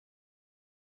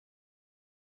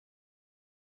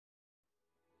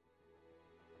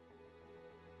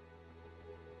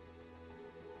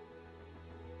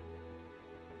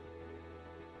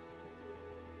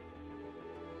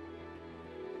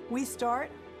We start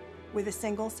with a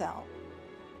single cell,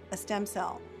 a stem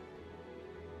cell.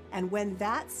 And when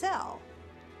that cell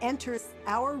enters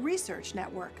our research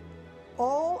network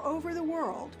all over the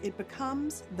world, it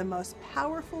becomes the most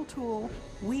powerful tool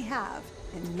we have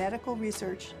in medical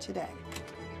research today.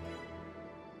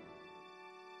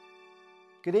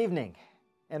 Good evening,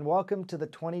 and welcome to the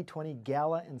 2020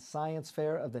 Gala and Science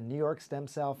Fair of the New York Stem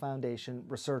Cell Foundation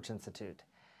Research Institute.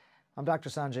 I'm Dr.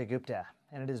 Sanjay Gupta,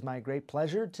 and it is my great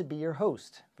pleasure to be your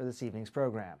host for this evening's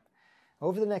program.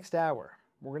 Over the next hour,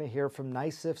 we're going to hear from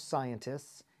NYSCF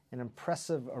scientists, an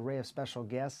impressive array of special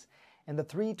guests, and the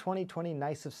three 2020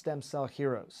 NYSCF stem cell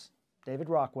heroes, David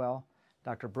Rockwell,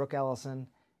 Dr. Brooke Ellison,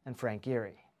 and Frank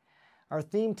Gehry. Our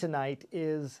theme tonight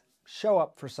is Show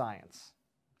Up for Science.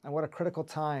 And what a critical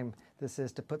time this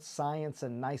is to put science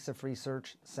and NYSCF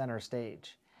research center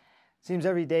stage. Seems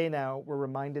every day now we're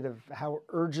reminded of how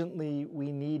urgently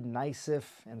we need NYSCF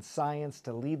and science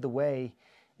to lead the way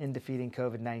in defeating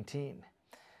COVID-19.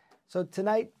 So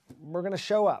tonight we're going to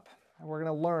show up and we're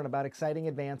going to learn about exciting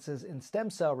advances in stem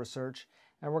cell research,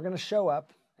 and we're going to show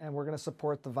up and we're going to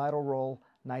support the vital role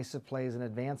NYSCF plays in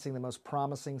advancing the most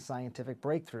promising scientific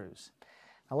breakthroughs.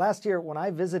 Now, last year when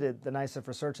I visited the NYSCF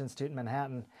Research Institute in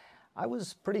Manhattan, I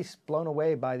was pretty blown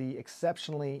away by the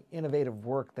exceptionally innovative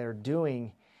work they're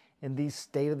doing in these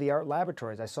state-of-the-art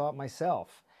laboratories. I saw it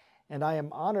myself, and I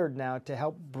am honored now to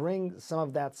help bring some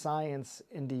of that science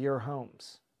into your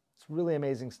homes. It's really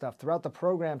amazing stuff. Throughout the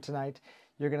program tonight,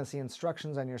 you're going to see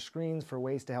instructions on your screens for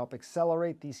ways to help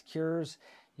accelerate these cures.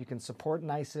 You can support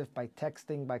NYSCF by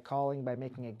texting, by calling, by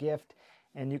making a gift,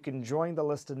 and you can join the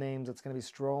list of names that's going to be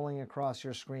strolling across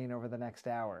your screen over the next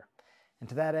hour. And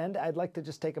to that end, I'd like to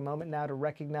just take a moment now to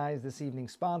recognize this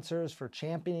evening's sponsors for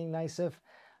championing NYSCF.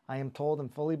 I am told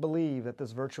and fully believe that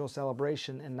this virtual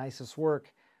celebration and NYSCF's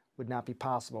work would not be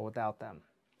possible without them.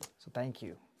 So thank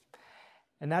you.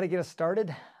 And now to get us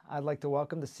started, I'd like to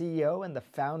welcome the CEO and the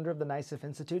founder of the NYSCF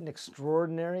Institute, an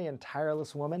extraordinary and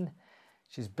tireless woman.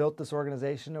 She's built this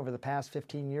organization over the past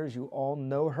 15 years. You all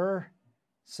know her,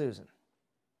 Susan.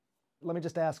 Let me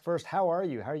just ask first, how are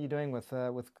you? How are you doing with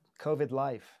COVID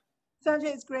life?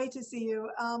 Sanjay, it's great to see you,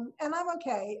 and I'm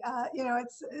okay.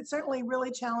 It's certainly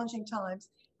really challenging times,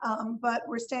 but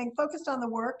we're staying focused on the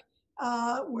work.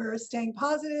 We're staying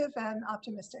positive and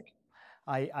optimistic.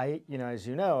 As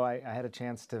you know, I had a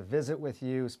chance to visit with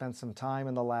you, spend some time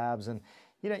in the labs, and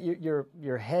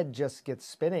your head just gets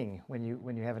spinning when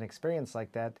you have an experience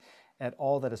like that at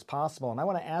all that is possible. And I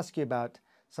want to ask you about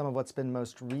some of what's been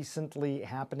most recently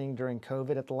happening during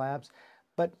COVID at the labs.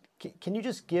 But can you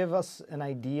just give us an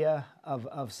idea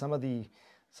of some of the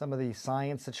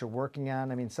science that you're working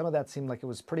on? I mean, some of that seemed like it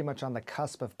was pretty much on the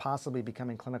cusp of possibly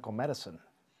becoming clinical medicine.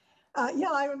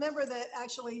 Yeah, I remember that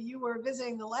actually you were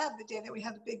visiting the lab the day that we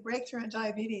had the big breakthrough in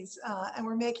diabetes, and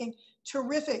we're making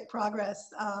terrific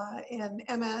progress in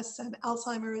MS and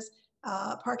Alzheimer's,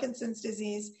 Parkinson's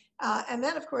disease, and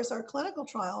then of course our clinical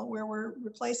trial where we're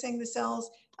replacing the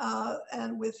cells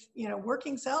and with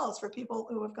working cells for people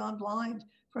who have gone blind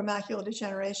from macular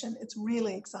degeneration. It's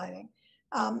really exciting.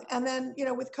 And then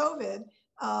with COVID,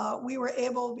 we were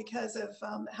able, because of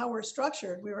how we're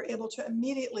structured, we were able to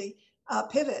immediately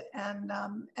pivot and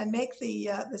make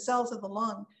the cells of the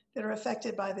lung that are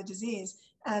affected by the disease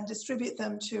and distribute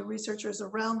them to researchers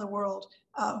around the world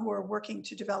who are working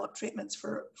to develop treatments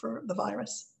for the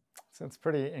virus. So it's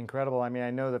pretty incredible. I mean,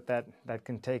 I know that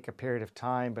can take a period of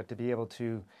time, but to be able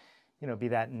to, be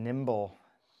that nimble,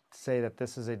 say that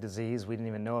this is a disease we didn't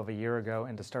even know of a year ago,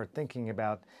 and to start thinking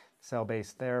about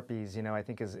cell-based therapies, I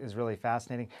think is really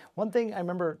fascinating. One thing I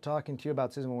remember talking to you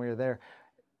about, Susan, when we were there,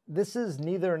 this is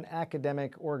neither an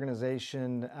academic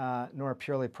organization nor a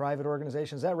purely private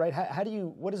organization. Is that right?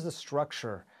 What is the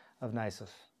structure of NYSCF?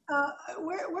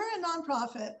 We're a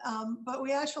nonprofit, but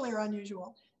we actually are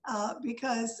unusual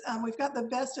because we've got the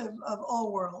best of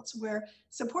all worlds. We're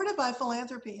supported by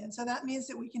philanthropy, and so that means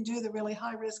that we can do the really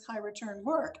high-risk, high-return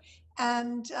work.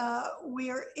 And we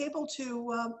are able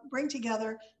to bring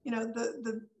together,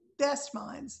 the best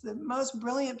minds, the most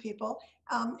brilliant people,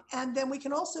 and then we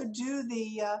can also do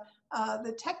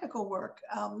the technical work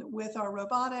with our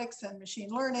robotics and machine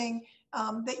learning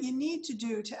that you need to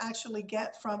do to actually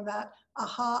get from that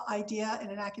aha idea in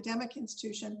an academic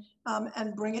institution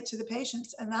and bring it to the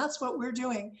patients. And that's what we're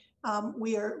doing.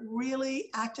 We are really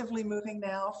actively moving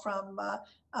now from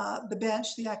the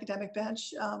bench, the academic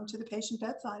bench, to the patient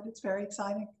bedside. It's very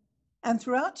exciting. And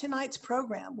throughout tonight's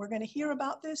program, we're going to hear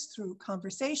about this through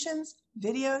conversations,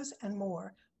 videos, and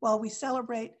more, while we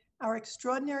celebrate our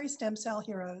extraordinary stem cell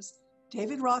heroes,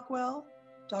 David Rockwell,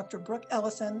 Dr. Brooke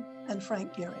Ellison, and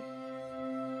Frank Gehry.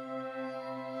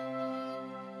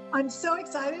 I'm so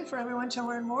excited for everyone to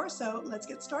learn more, so let's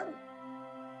get started.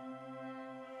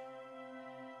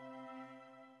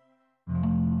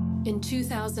 In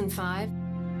 2005,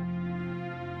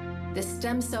 the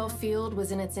stem cell field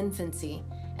was in its infancy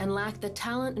and lacked the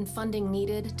talent and funding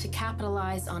needed to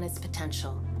capitalize on its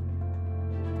potential.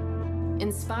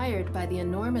 Inspired by the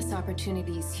enormous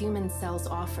opportunities human cells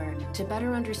offer to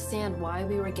better understand why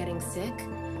we were getting sick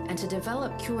and to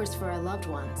develop cures for our loved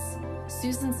ones,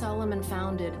 Susan Solomon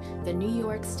founded the New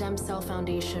York Stem Cell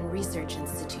Foundation Research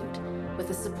Institute with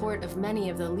the support of many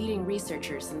of the leading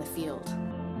researchers in the field.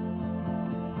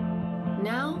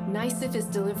 Now, NYSCF is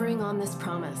delivering on this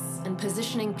promise and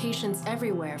positioning patients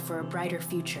everywhere for a brighter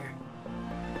future.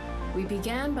 We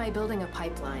began by building a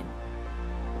pipeline,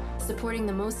 supporting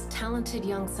the most talented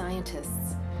young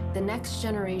scientists, the next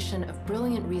generation of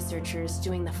brilliant researchers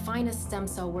doing the finest stem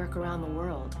cell work around the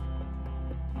world.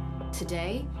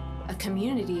 Today, a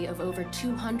community of over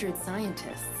 200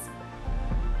 scientists.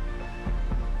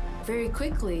 Very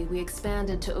quickly, we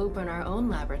expanded to open our own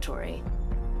laboratory,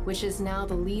 which is now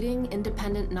the leading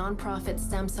independent nonprofit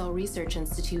stem cell research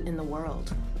institute in the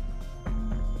world.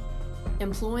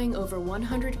 Employing over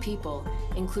 100 people,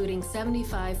 including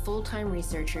 75 full-time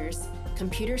researchers,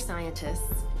 computer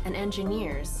scientists, and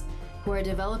engineers who are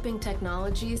developing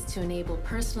technologies to enable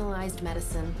personalized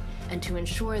medicine and to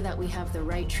ensure that we have the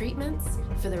right treatments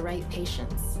for the right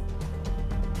patients.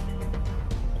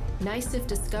 NYSCF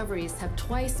discoveries have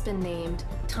twice been named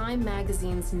Time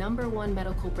Magazine's #1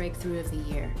 medical breakthrough of the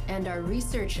year, and our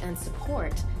research and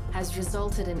support has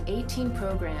resulted in 18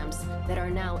 programs that are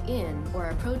now in or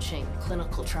approaching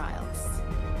clinical trials.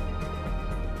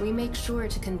 We make sure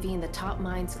to convene the top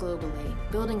minds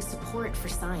globally, building support for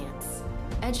science,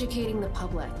 educating the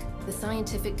public, the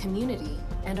scientific community,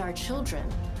 and our children,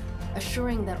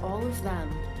 assuring that all of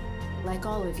them, like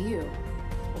all of you,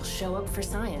 will show up for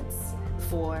science,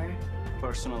 for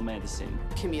personal medicine,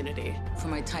 community, for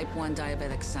my type 1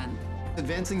 diabetic son,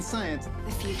 advancing science,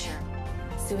 the future,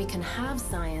 so we can have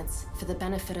science for the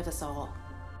benefit of us all.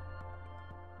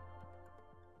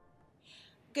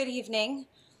 Good evening.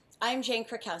 I'm Jane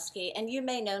Krakowski, and you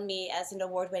may know me as an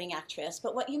award-winning actress,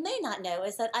 but what you may not know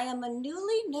is that I am a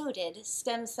newly noted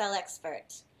stem cell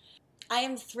expert. I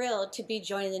am thrilled to be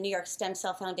joining the New York Stem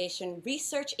Cell Foundation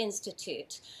Research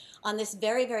Institute on this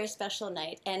very, very special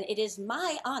night, and it is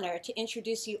my honor to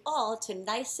introduce you all to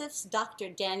NYSCF's Dr.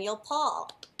 Daniel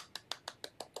Paul.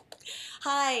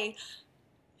 Hi.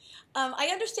 I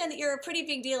understand that you're a pretty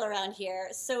big deal around here,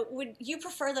 so would you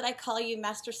prefer that I call you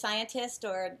Master Scientist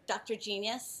or Dr.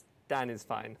 Genius? Dan is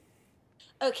fine.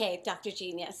 Okay, Dr.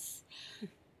 Genius.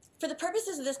 For the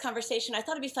purposes of this conversation, I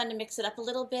thought it'd be fun to mix it up a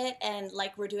little bit and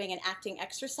like we're doing an acting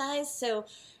exercise. So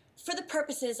for the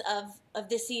purposes of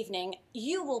this evening,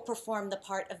 you will perform the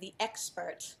part of the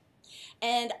expert,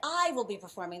 and I will be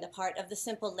performing the part of the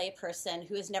simple layperson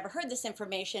who has never heard this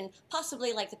information,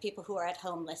 possibly like the people who are at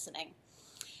home listening.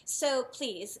 So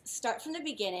please, start from the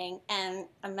beginning and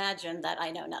imagine that I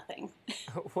know nothing.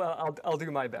 Well, I'll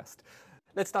do my best.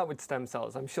 Let's start with stem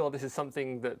cells. I'm sure this is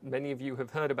something that many of you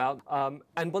have heard about.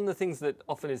 And one of the things that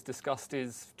often is discussed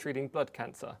is treating blood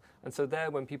cancer. And so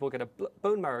there, when people get a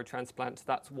bone marrow transplant,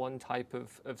 that's one type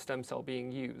of stem cell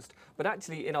being used. But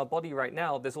actually, in our body right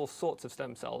now, there's all sorts of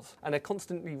stem cells, and they're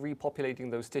constantly repopulating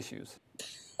those tissues.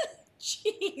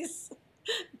 Jeez.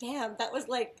 Damn, that was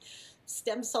like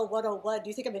Stem Cell 101. Do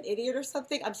you think I'm an idiot or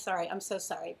something? I'm sorry. I'm so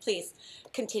sorry. Please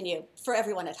continue for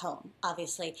everyone at home,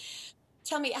 obviously.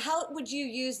 Tell me, how would you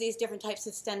use these different types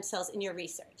of stem cells in your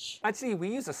research? Actually, we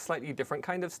use a slightly different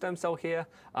kind of stem cell here.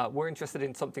 We're interested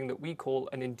in something that we call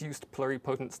an induced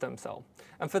pluripotent stem cell.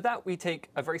 And for that, we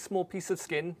take a very small piece of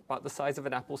skin, about the size of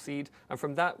an apple seed, and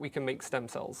from that, we can make stem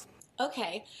cells.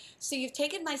 Okay, so you've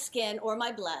taken my skin or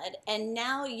my blood, and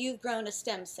now you've grown a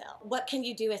stem cell. What can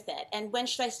you do with it? And when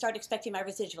should I start expecting my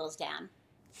residuals, Dan?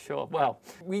 Sure. Well,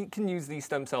 we can use these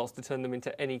stem cells to turn them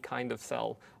into any kind of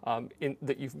cell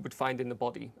that you would find in the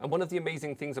body. And one of the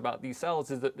amazing things about these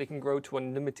cells is that they can grow to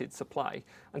unlimited supply.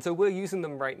 And so we're using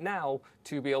them right now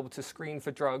to be able to screen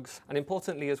for drugs, and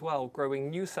importantly as well, growing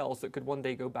new cells that could one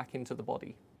day go back into the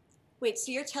body. Wait, so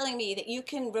you're telling me that you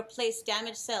can replace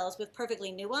damaged cells with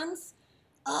perfectly new ones?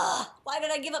 Ugh, why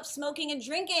did I give up smoking and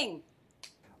drinking?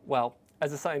 Well,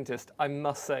 as a scientist, I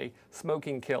must say,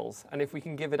 smoking kills, and if we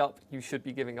can give it up, you should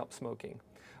be giving up smoking.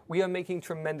 We are making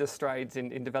tremendous strides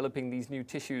in developing these new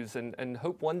tissues and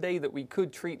hope one day that we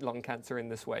could treat lung cancer in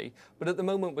this way, but at the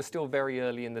moment we're still very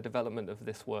early in the development of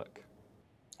this work.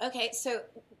 Okay, so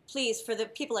please, for the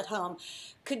people at home,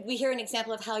 could we hear an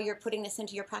example of how you're putting this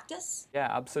into your practice? Yeah,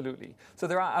 absolutely. So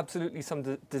there are absolutely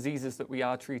some diseases that we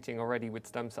are treating already with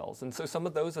stem cells. And so some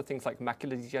of those are things like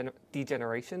macular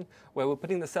degeneration, where we're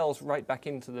putting the cells right back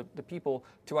into the people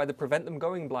to either prevent them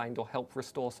going blind or help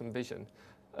restore some vision.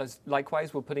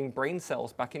 Likewise, we're putting brain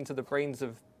cells back into the brains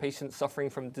of patients suffering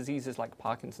from diseases like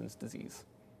Parkinson's disease.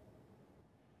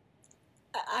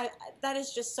 That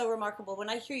is just so remarkable. When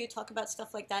I hear you talk about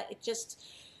stuff like that, it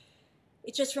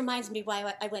just reminds me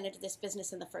why I went into this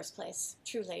business in the first place,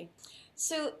 truly.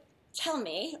 So tell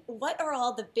me, what are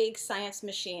all the big science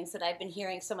machines that I've been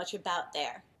hearing so much about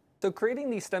there? So creating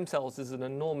these stem cells is an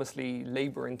enormously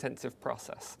labor-intensive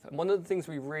process. And one of the things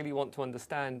we really want to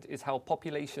understand is how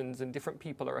populations and different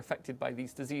people are affected by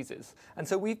these diseases. And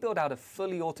so we've built out a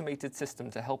fully automated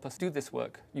system to help us do this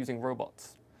work using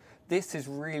robots. This is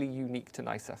really unique to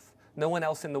NYSCF. No one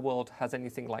else in the world has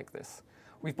anything like this.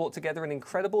 We've brought together an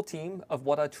incredible team of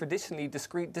what are traditionally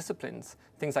discrete disciplines,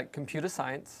 things like computer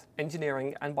science,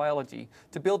 engineering, and biology,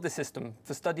 to build this system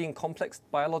for studying complex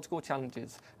biological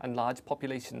challenges and large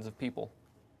populations of people.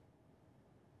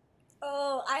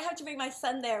 Oh, I have to bring my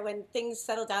son there when things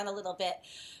settle down a little bit,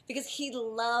 because he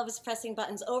loves pressing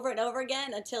buttons over and over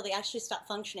again until they actually stop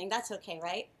functioning. That's okay,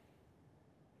 right?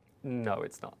 No,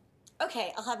 it's not.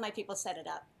 Okay, I'll have my people set it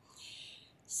up.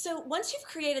 So once you've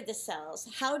created the cells,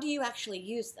 how do you actually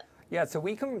use them? Yeah, so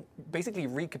we can basically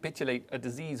recapitulate a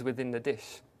disease within the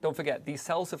dish. Don't forget, these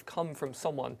cells have come from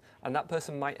someone, and that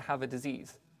person might have a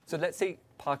disease. So let's say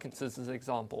Parkinson's as an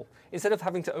example. Instead of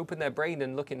having to open their brain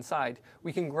and look inside,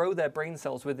 we can grow their brain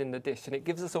cells within the dish, and it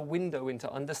gives us a window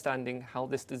into understanding how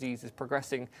this disease is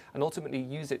progressing and ultimately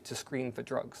use it to screen for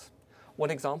drugs.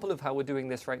 One example of how we're doing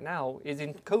this right now is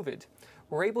in COVID.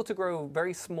 We're able to grow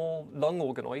very small lung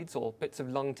organoids, or bits of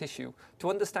lung tissue, to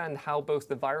understand how both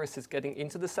the virus is getting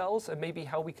into the cells and maybe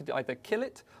how we could either kill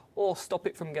it or stop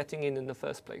it from getting in the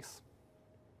first place.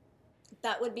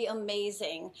 That would be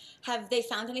amazing. Have they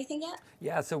found anything yet?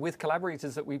 Yeah, so with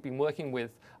collaborators that we've been working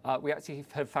with, we actually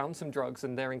have found some drugs,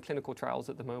 and they're in clinical trials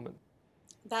at the moment.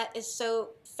 That is so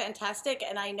fantastic,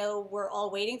 and I know we're all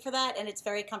waiting for that, and it's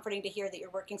very comforting to hear that you're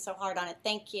working so hard on it.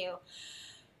 Thank you.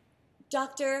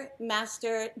 Doctor,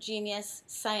 master, genius,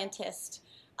 scientist,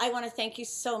 I want to thank you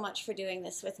so much for doing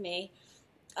this with me.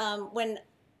 When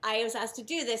I was asked to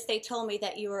do this, they told me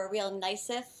that you were a real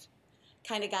NYSCF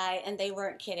kind of guy, and they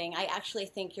weren't kidding. I actually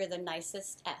think you're the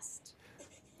nicest-est.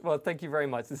 Well, thank you very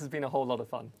much. This has been a whole lot of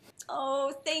fun.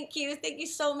 Oh, thank you. Thank you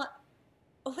so much.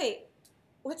 Oh, wait.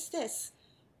 What's this?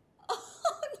 Oh,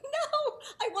 no.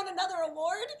 I won another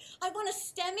award. I won a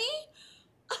STEMmy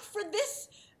for this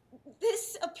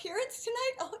appearance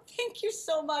tonight. Oh, thank you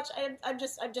so much. I'm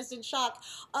just in shock.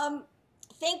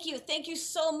 Thank you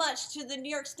so much to the New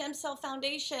York Stem Cell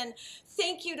Foundation.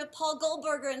 Thank you to Paul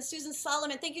Goldberger and Susan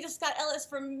Solomon. Thank you to Scott Ellis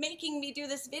for making me do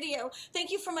this video.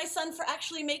 Thank you for my son for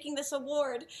actually making this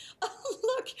award. Oh,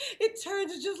 look, it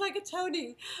turns just like a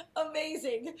Tony.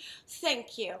 Amazing.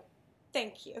 Thank you.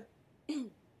 Thank you.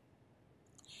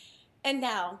 And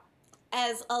now,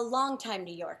 as a longtime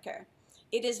New Yorker,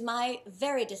 it is my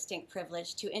very distinct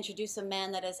privilege to introduce a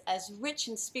man that is as rich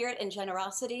in spirit and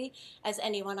generosity as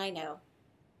anyone I know.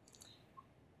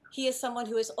 He is someone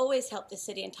who has always helped the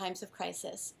city in times of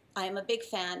crisis. I am a big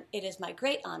fan. It is my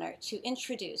great honor to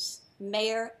introduce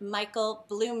Mayor Michael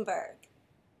Bloomberg.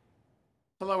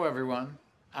 Hello, everyone.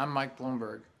 I'm Mike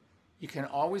Bloomberg. You can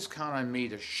always count on me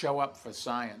to show up for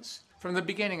science. From the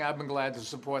beginning, I've been glad to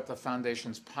support the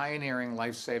Foundation's pioneering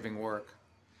life-saving work.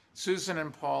 Susan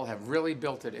and Paul have really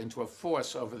built it into a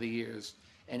force over the years,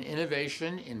 and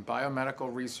innovation in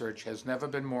biomedical research has never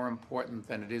been more important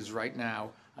than it is right now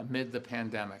amid the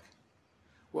pandemic.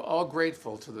 We're all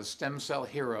grateful to the stem cell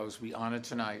heroes we honor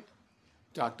tonight,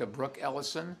 Dr. Brooke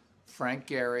Ellison, Frank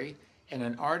Gehry, and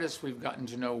an artist we've gotten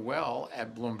to know well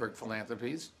at Bloomberg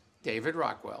Philanthropies, David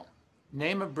Rockwell.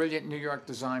 Name a brilliant New York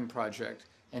design project,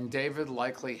 and David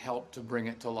likely helped to bring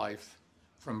it to life.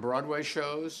 From Broadway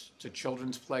shows to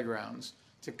children's playgrounds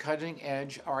to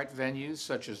cutting-edge art venues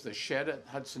such as the Shed at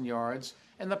Hudson Yards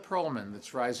and the Perlman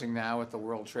that's rising now at the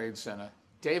World Trade Center.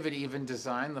 David even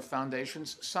designed the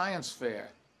Foundation's science fair.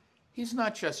 He's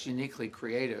not just uniquely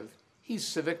creative, he's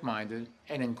civic-minded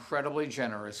and incredibly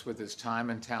generous with his time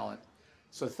and talent.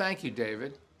 So thank you,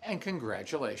 David, and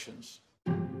congratulations.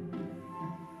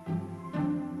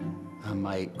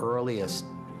 My earliest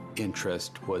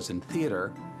interest was in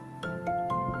theater.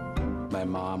 My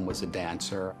mom was a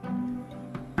dancer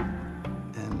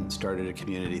and started a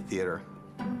community theater.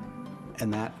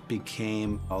 And that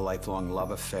became a lifelong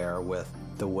love affair with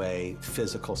the way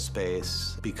physical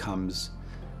space becomes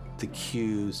the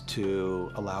cues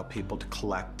to allow people to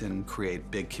collect and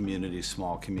create big communities,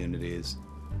 small communities.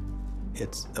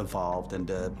 It's evolved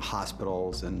into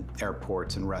hospitals and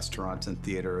airports and restaurants and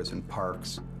theaters and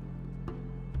parks.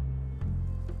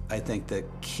 I think the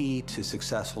key to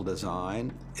successful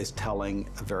design is telling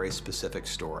a very specific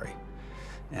story.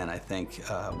 And I think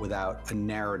without a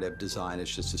narrative, design is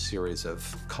just a series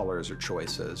of colors or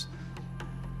choices.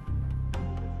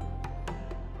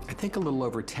 I think a little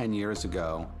over 10 years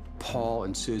ago, Paul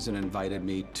and Susan invited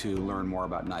me to learn more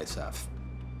about NYSCF.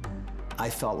 I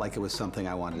felt like it was something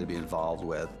I wanted to be involved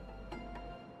with.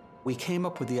 We came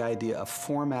up with the idea of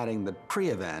formatting the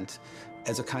pre-event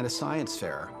as a kind of science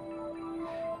fair,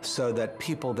 so that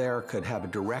people there could have a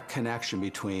direct connection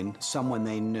between someone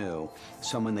they knew,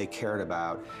 someone they cared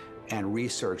about, and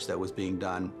research that was being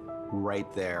done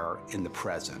right there in the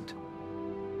present.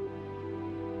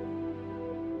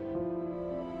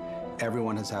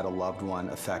 Everyone has had a loved one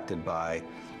affected by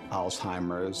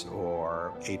Alzheimer's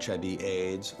or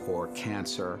HIV/AIDS or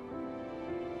cancer.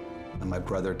 And my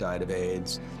brother died of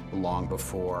AIDS long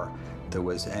before there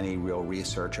was any real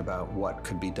research about what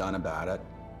could be done about it.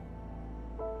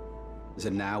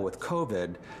 And now with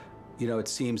COVID, it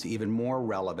seems even more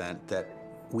relevant that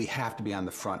we have to be on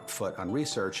the front foot on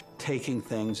research, taking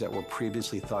things that were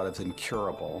previously thought of as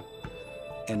incurable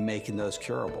and making those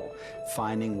curable,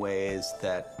 finding ways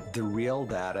that the real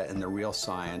data and the real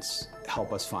science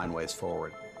help us find ways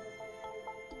forward.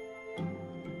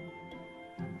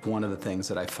 One of the things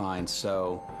that I find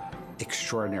so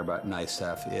extraordinary about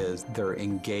NYSCF is their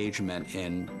engagement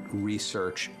in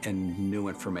research and new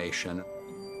information.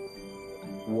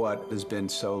 What has been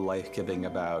so life-giving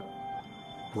about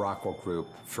Rockwell Group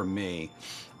for me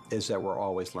is that we're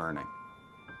always learning.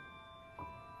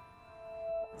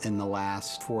 In the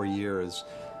last 4 years,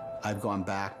 I've gone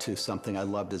back to something I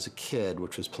loved as a kid,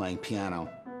 which was playing piano.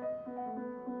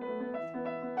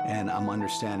 And I'm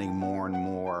understanding more and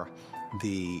more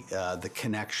the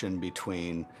connection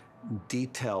between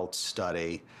detailed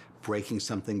study, breaking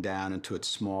something down into its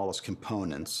smallest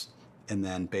components, and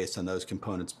then based on those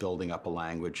components, building up a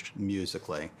language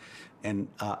musically. And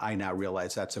I now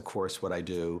realize that's, of course, what I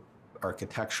do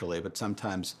architecturally, but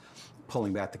sometimes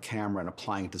pulling back the camera and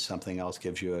applying it to something else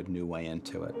gives you a new way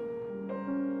into it.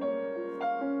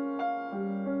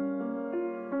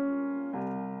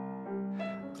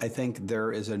 I think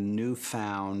there is a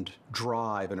newfound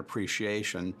drive and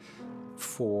appreciation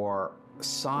for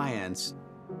science.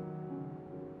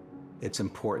 It's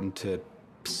important to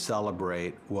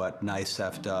celebrate what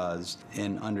NYSCF does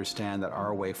and understand that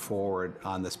our way forward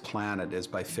on this planet is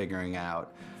by figuring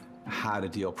out how to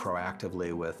deal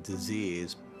proactively with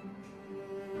disease.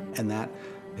 And that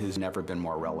has never been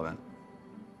more relevant.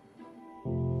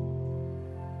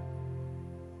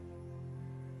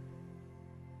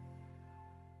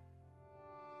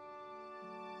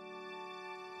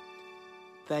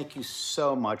 Thank you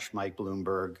so much, Mike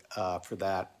Bloomberg, for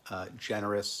that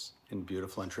generous and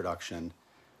beautiful introduction.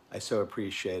 I so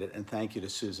appreciate it. And thank you to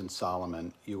Susan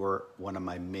Solomon. You were one of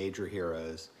my major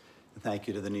heroes. And thank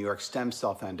you to the New York Stem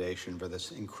Cell Foundation for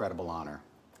this incredible honor.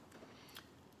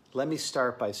 Let me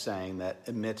start by saying that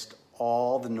amidst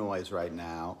all the noise right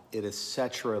now, it is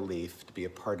such a relief to be a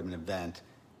part of an event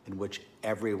in which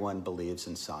everyone believes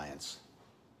in science.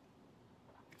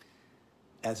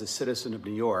 As a citizen of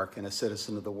New York and a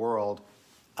citizen of the world,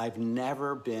 I've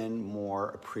never been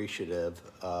more appreciative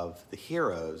of the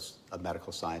heroes of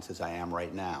medical science as I am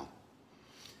right now.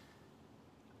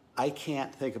 I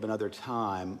can't think of another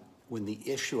time when the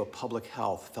issue of public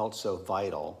health felt so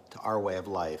vital to our way of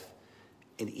life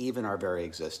and even our very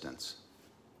existence.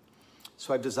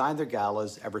 So I've designed their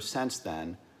galas ever since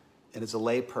then, and as a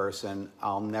layperson,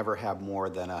 I'll never have more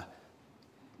than an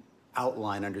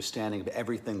outline understanding of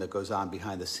everything that goes on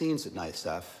behind the scenes at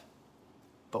NYSCF.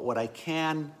 But what I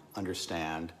can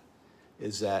understand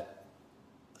is that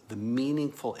the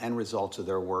meaningful end results of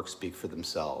their work speak for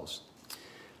themselves.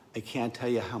 I can't tell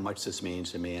you how much this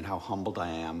means to me and how humbled I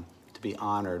am to be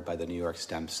honored by the New York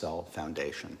Stem Cell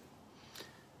Foundation.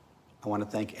 I want to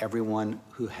thank everyone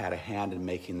who had a hand in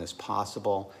making this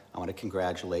possible. I want to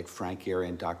congratulate Frank Gehry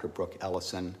and Dr. Brooke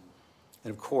Ellison.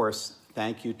 And of course,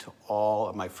 thank you to all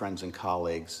of my friends and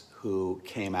colleagues who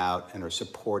came out and are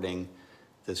supporting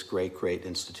this great, great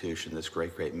institution, this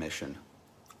great, great mission.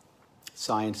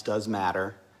 Science does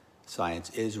matter, science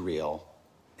is real,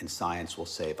 and science will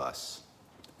save us.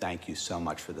 Thank you so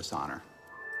much for this honor.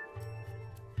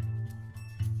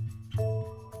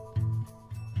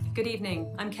 Good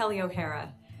evening, I'm Kelly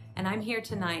O'Hara, and I'm here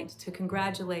tonight to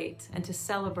congratulate and to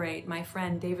celebrate my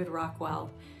friend David Rockwell.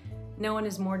 No one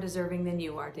is more deserving than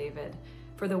you are, David.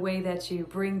 for the way that you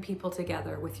bring people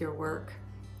together with your work,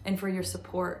 and for your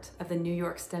support of the New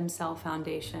York Stem Cell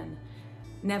Foundation.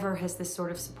 Never has this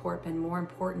sort of support been more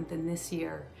important than this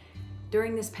year.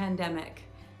 During this pandemic,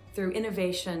 through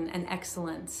innovation and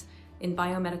excellence in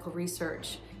biomedical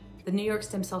research, the New York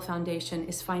Stem Cell Foundation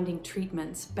is finding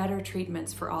treatments, better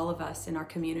treatments for all of us in our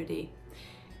community.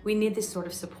 We need this sort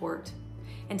of support.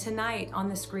 And tonight on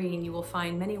the screen, you will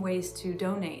find many ways to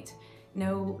donate.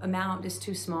 No amount is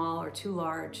too small or too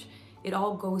large. It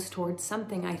all goes towards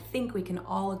something I think we can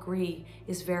all agree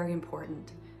is very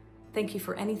important. Thank you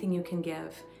for anything you can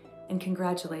give, and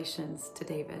congratulations to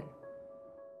David.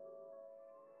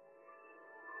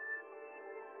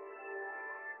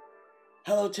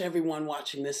 Hello to everyone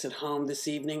watching this at home this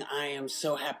evening. I am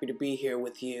so happy to be here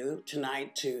with you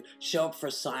tonight to show up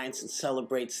for science and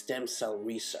celebrate stem cell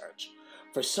research.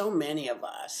 For so many of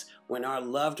us, when our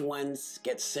loved ones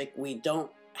get sick, we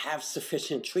don't have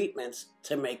sufficient treatments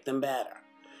to make them better.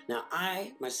 Now,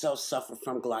 I myself suffer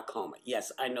from glaucoma.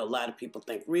 Yes, I know a lot of people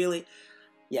think, really?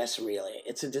 Yes, really.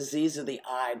 It's a disease of the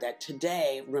eye that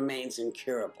today remains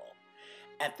incurable.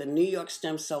 At the New York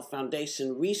Stem Cell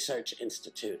Foundation Research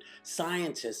Institute,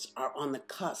 scientists are on the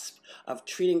cusp of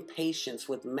treating patients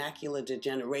with macular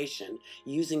degeneration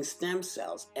using stem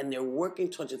cells, and they're working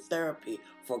towards a therapy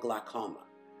for glaucoma.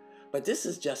 But this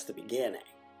is just the beginning.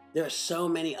 There are so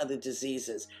many other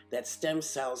diseases that stem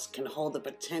cells can hold the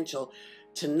potential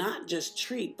to not just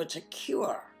treat, but to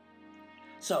cure.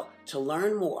 So, to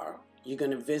learn more, you're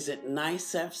going to visit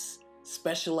NYSCF's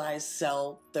Specialized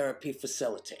Cell Therapy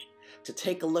Facility to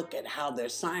take a look at how their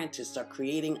scientists are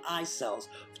creating eye cells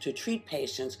to treat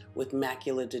patients with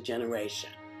macular degeneration.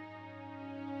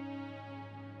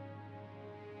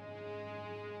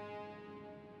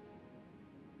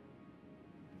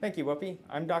 Thank you, Whoopi.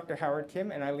 I'm Dr. Howard Kim,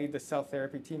 and I lead the cell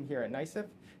therapy team here at NYSCF.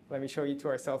 Let me show you to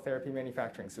our cell therapy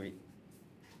manufacturing suite.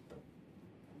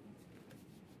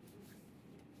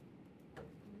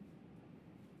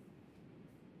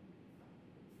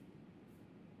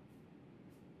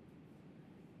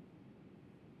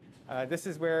 This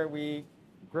is where we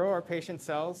grow our patient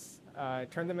cells,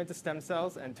 turn them into stem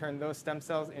cells, and turn those stem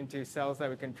cells into cells that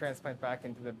we can transplant back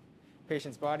into the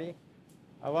patient's body.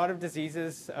 A lot of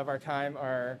diseases of our time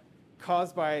are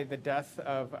caused by the death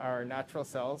of our natural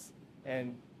cells,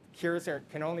 and cures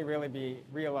can only really be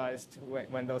realized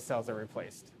when those cells are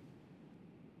replaced.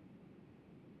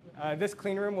 This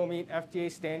clean room will meet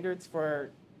FDA standards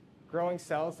for growing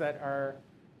cells that are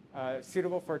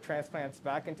suitable for transplants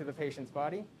back into the patient's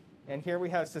body. And here we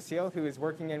have Cecile, who is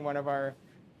working in one of our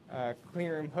clean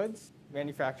room hoods,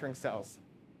 manufacturing cells.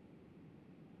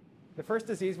 The first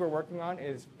disease we're working on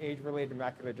is age-related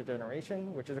macular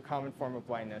degeneration, which is a common form of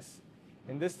blindness.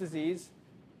 In this disease,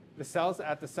 the cells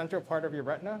at the central part of your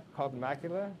retina, called the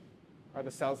macula, are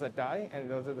the cells that die, and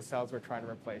those are the cells we're trying to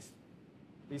replace.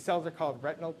 These cells are called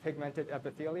retinal pigmented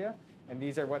epithelia, and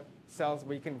these are what cells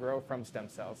we can grow from stem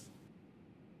cells.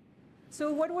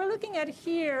 So what we're looking at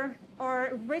here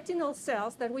are retinal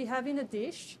cells that we have in a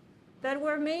dish that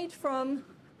were made from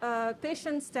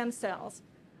patient stem cells.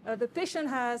 The patient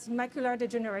has macular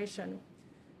degeneration.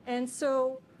 And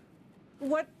so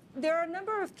there are a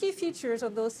number of key features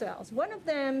of those cells. One of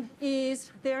them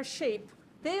is their shape.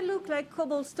 They look like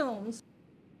cobblestones.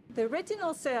 The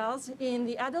retinal cells in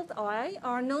the adult eye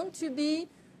are known to be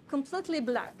completely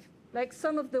black, like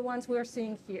some of the ones we're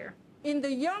seeing here. In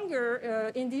the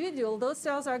younger individual, those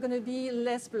cells are going to be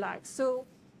less black. So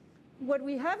what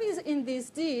we have is in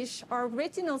this dish are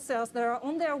retinal cells that are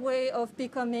on their way of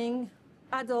becoming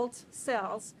adult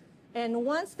cells. And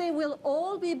once they will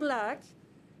all be black,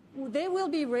 they will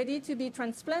be ready to be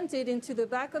transplanted into the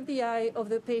back of the eye of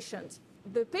the patient.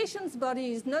 The patient's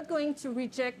body is not going to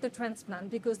reject the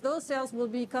transplant because those cells will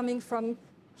be coming from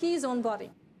his own body.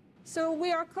 So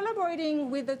we are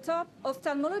collaborating with the top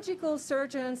ophthalmological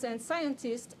surgeons and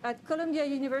scientists at Columbia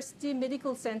University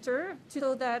Medical Center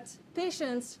so that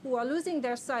patients who are losing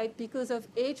their sight because of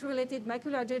age-related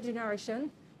macular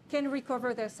degeneration can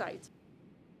recover their sight.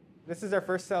 This is our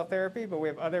first cell therapy, but we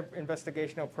have other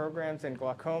investigational programs in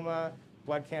glaucoma,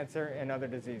 blood cancer, and other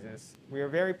diseases. We are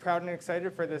very proud and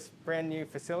excited for this brand new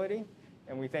facility,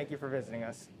 and we thank you for visiting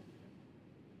us.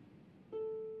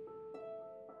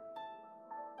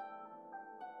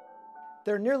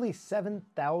 There are nearly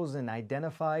 7,000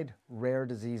 identified rare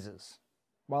diseases.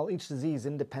 While each disease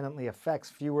independently affects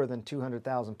fewer than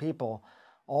 200,000 people,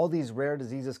 all these rare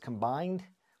diseases combined,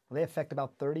 they affect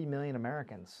about 30 million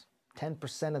Americans,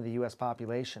 10% of the US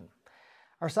population.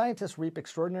 Our scientists reap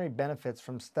extraordinary benefits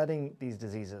from studying these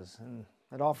diseases, and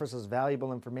it offers us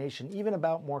valuable information even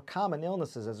about more common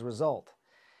illnesses as a result.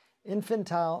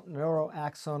 infantile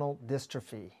neuroaxonal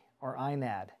dystrophy, or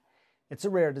INAD. It's a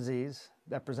rare disease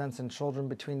that presents in children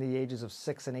between the ages of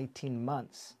 6 and 18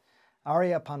 months.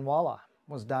 Arya Panwala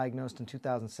was diagnosed in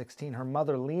 2016. Her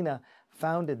mother, Lena,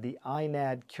 founded the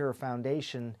INAD Cure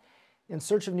Foundation in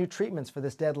search of new treatments for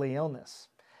this deadly illness.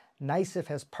 NYSCF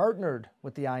has partnered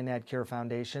with the INAD Cure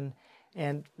Foundation,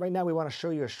 and right now we want to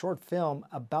show you a short film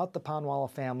about the Panwala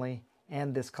family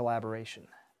and this collaboration.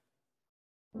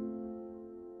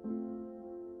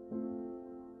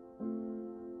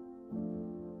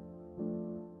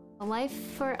 Life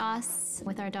for us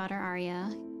with our daughter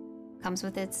Arya comes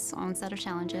with its own set of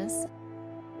challenges.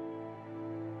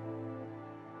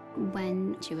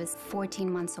 When she was 14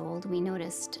 months old, we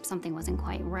noticed something wasn't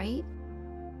quite right.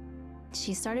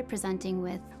 She started presenting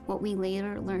with what we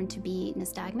later learned to be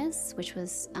nystagmus, which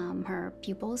was her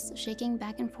pupils shaking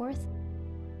back and forth.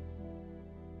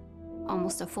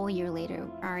 Almost a full year later,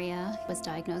 Arya was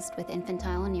diagnosed with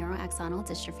infantile neuroaxonal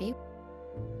dystrophy.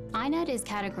 INAD is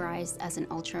categorized as an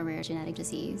ultra-rare genetic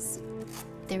disease.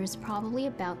 There's probably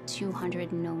about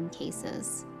 200 known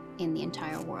cases in the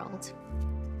entire world.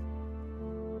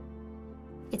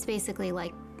 It's basically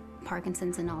like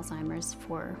Parkinson's and Alzheimer's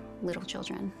for little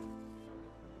children.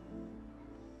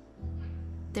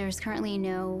 There's currently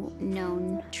no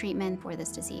known treatment for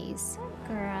this disease.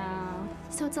 Girl.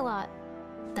 So it's a lot.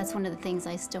 That's one of the things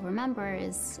I still remember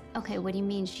is, okay, what do you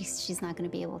mean she's not gonna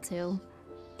be able to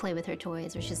play with her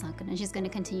toys, or she's gonna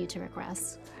continue to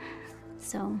regress?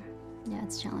 So, yeah,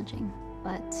 it's challenging,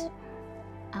 but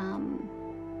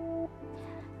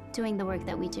doing the work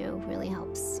that we do really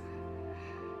helps.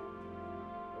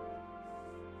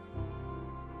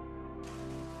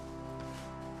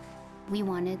 We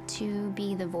wanted to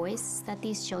be the voice that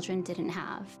these children didn't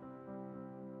have.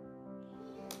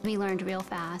 We learned real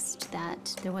fast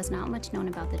that there was not much known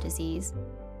about the disease.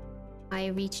 I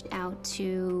reached out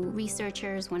to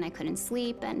researchers when I couldn't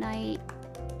sleep at night.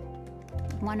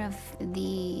 One of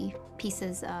the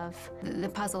pieces of the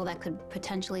puzzle that could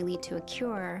potentially lead to a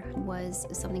cure was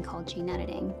something called gene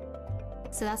editing.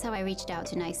 So that's how I reached out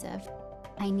to NYSCF.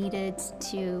 I needed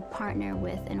to partner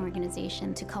with an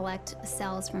organization to collect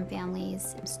cells from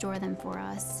families, store them for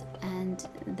us, and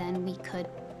then we could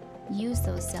use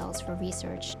those cells for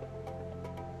research.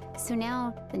 So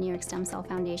now the New York Stem Cell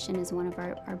Foundation is one of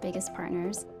our biggest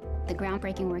partners. The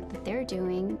groundbreaking work that they're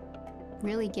doing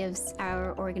really gives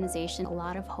our organization a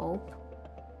lot of hope.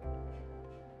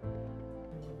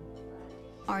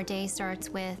 Our day starts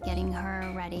with getting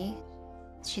her ready.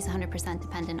 She's 100%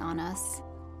 dependent on us.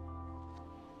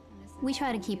 We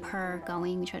try to keep her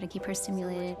going, we try to keep her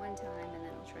stimulated. One time and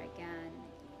then I'll try again.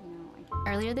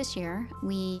 Earlier this year,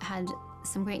 we had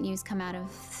some great news come out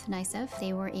of NYSCF.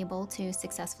 They were able to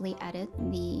successfully edit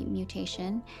the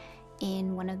mutation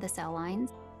in one of the cell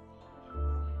lines.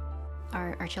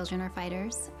 Our children are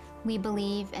fighters. We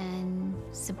believe in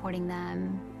supporting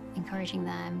them, encouraging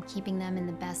them, keeping them in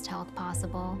the best health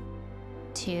possible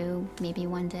to maybe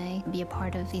one day be a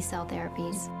part of these cell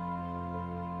therapies.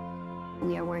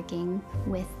 We are working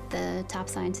with the top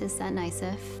scientists at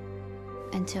NYSCF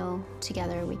until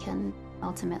together we can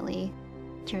ultimately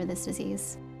cure this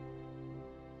disease.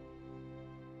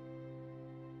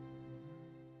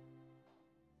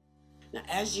 Now,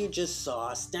 as you just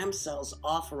saw, stem cells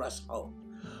offer us hope.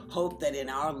 Hope that in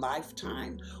our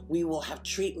lifetime, we will have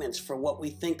treatments for what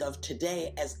we think of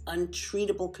today as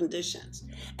untreatable conditions.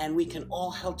 And we can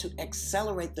all help to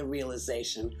accelerate the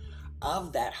realization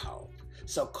of that hope.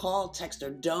 So call, text, or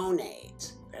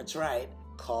donate. That's right.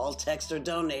 Call, text, or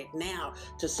donate now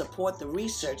to support the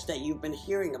research that you've been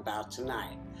hearing about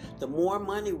tonight. The more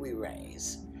money we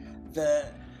raise,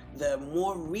 the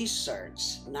more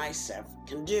research NYSCF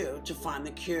can do to find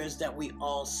the cures that we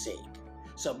all seek.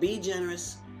 So be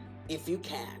generous if you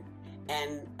can,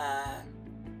 and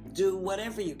do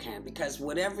whatever you can, because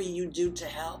whatever you do to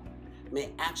help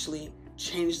may actually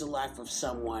change the life of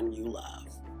someone you love.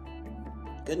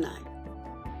 Good night.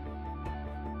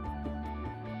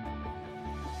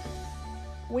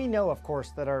 We know, of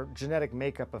course, that our genetic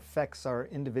makeup affects our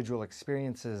individual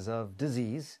experiences of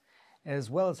disease, as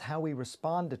well as how we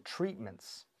respond to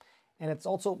treatments. And it's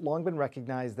also long been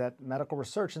recognized that medical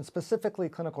research, and specifically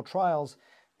clinical trials,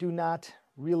 do not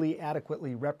really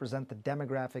adequately represent the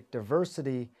demographic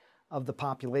diversity of the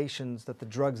populations that the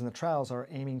drugs in the trials are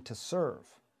aiming to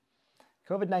serve.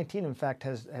 COVID-19, in fact,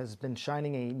 has been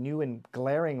shining a new and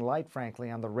glaring light, frankly,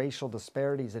 on the racial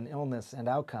disparities in illness and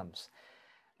outcomes.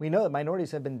 We know that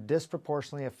minorities have been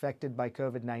disproportionately affected by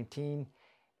COVID-19,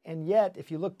 and yet,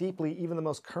 if you look deeply, even the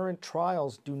most current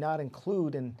trials do not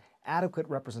include an adequate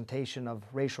representation of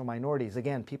racial minorities,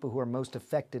 again, people who are most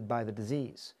affected by the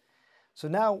disease. So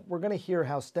now we're going to hear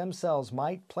how stem cells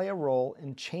might play a role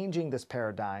in changing this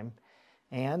paradigm,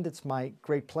 and it's my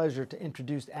great pleasure to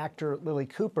introduce actor Lilli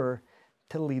Cooper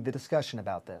to lead the discussion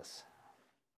about this.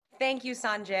 Thank you,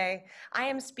 Sanjay. I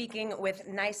am speaking with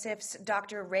NYSCF's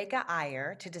Dr. Rekha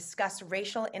Iyer to discuss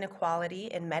racial inequality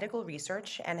in medical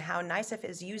research and how NYSCF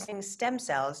is using stem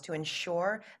cells to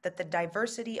ensure that the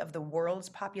diversity of the world's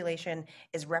population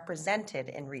is represented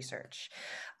in research.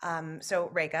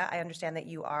 So, Rekha, I understand that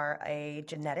you are a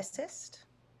geneticist?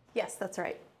 Yes, that's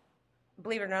right.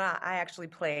 Believe it or not, I actually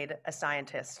played a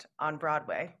scientist on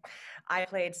Broadway. I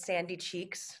played Sandy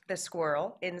Cheeks, the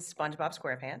squirrel, in SpongeBob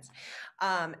SquarePants.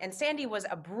 And Sandy was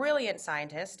a brilliant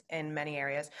scientist in many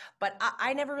areas, but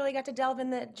I never really got to delve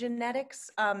in the genetics.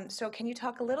 So can you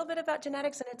talk a little bit about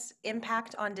genetics and its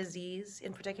impact on disease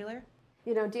in particular?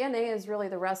 You know, DNA is really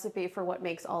the recipe for what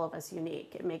makes all of us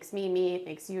unique. It makes me, me, it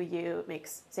makes you, you, it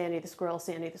makes Sandy the squirrel,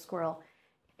 Sandy the squirrel.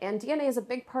 And DNA is a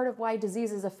big part of why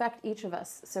diseases affect each of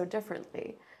us so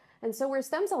differently. And so where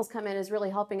stem cells come in is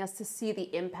really helping us to see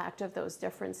the impact of those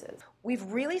differences. We've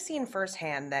really seen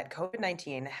firsthand that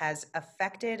COVID-19 has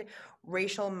affected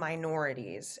racial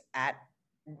minorities at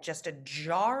just a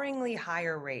jarringly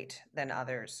higher rate than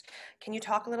others. Can you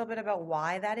talk a little bit about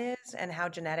why that is and how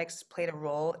genetics played a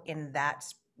role in that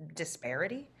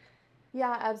disparity?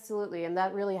 Yeah, absolutely. And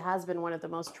that really has been one of the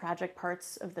most tragic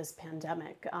parts of this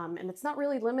pandemic. And it's not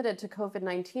really limited to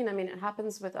COVID-19. I mean, it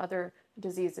happens with other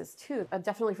diseases too,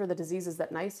 definitely for the diseases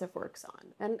that NYSCF works on.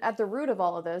 And at the root of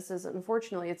all of this is,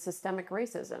 unfortunately, it's systemic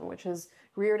racism, which has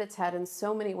reared its head in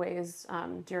so many ways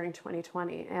during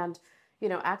 2020. And, you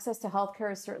know, access to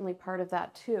healthcare is certainly part of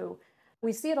that too.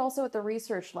 We see it also at the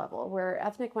research level, where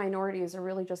ethnic minorities are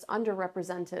really just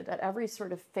underrepresented at every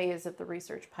sort of phase of the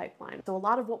research pipeline. So a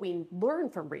lot of what we learn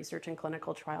from research and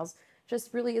clinical trials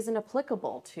just really isn't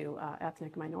applicable to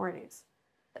ethnic minorities.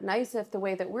 At NYSCF, the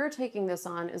way that we're taking this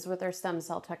on is with our stem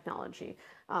cell technology.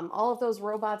 All of those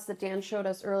robots that Dan showed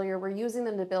us earlier, we're using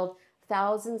them to build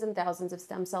thousands and thousands of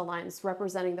stem cell lines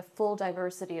representing the full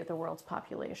diversity of the world's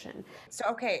population. So,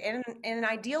 okay, in an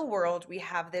ideal world, we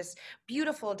have this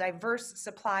beautiful, diverse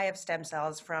supply of stem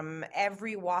cells from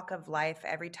every walk of life,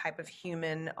 every type of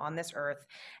human on this earth.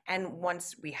 And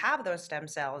once we have those stem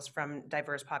cells from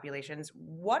diverse populations,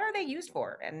 what are they used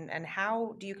for? And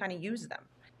how do you kind of use them?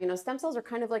 You know, stem cells are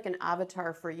kind of like an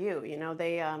avatar for you. You know,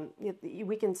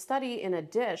 we can study in a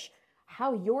dish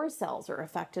how your cells are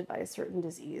affected by a certain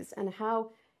disease and how,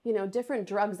 you know, different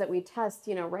drugs that we test,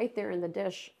 you know, right there in the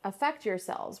dish affect your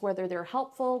cells, whether they're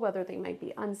helpful, whether they might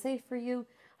be unsafe for you.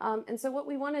 And so what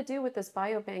we want to do with this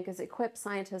biobank is equip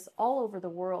scientists all over the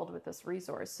world with this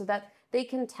resource so that they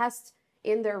can test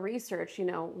in their research, you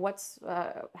know,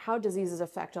 how diseases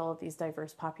affect all of these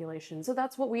diverse populations. So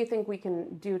that's what we think we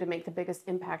can do to make the biggest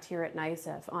impact here at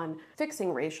NYSCF on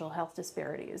fixing racial health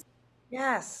disparities.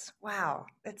 Yes. Wow.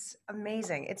 It's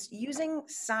amazing. It's using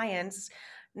science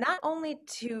not only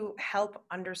to help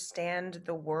understand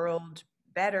the world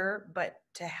better, but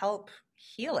to help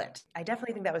heal it. I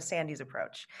definitely think that was Sandy's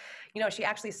approach. You know, she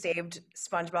actually saved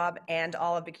SpongeBob and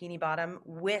all of Bikini Bottom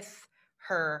with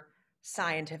her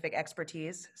scientific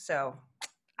expertise. So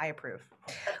I approve.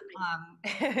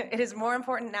 It is more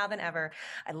important now than ever.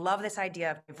 I love this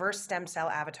idea of diverse stem cell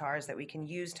avatars that we can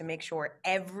use to make sure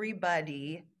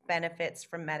everybody benefits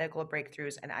from medical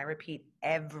breakthroughs, and I repeat,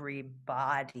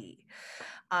 everybody.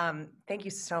 Thank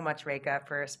you so much, Rekha,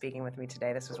 for speaking with me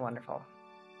today. This was wonderful.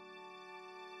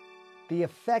 The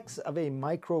effects of a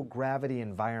microgravity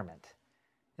environment.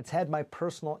 It's had my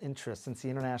personal interest since the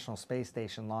International Space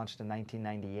Station launched in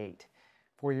 1998.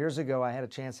 4 years ago, I had a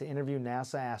chance to interview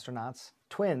NASA astronauts,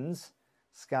 twins,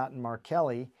 Scott and Mark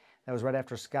Kelly. That was right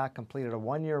after Scott completed a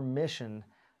one-year mission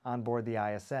on board the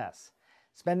ISS.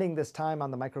 Spending this time on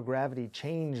the microgravity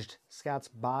changed Scott's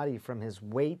body from his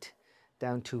weight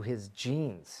down to his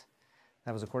genes.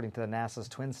 That was according to the NASA's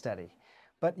twin study.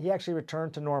 But he actually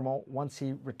returned to normal once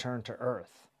he returned to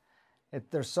Earth.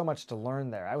 There's so much to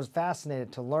learn there. I was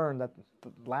fascinated to learn that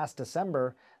last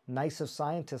December, NYSCF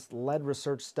scientists led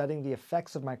research studying the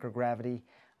effects of microgravity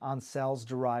on cells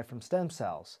derived from stem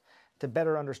cells to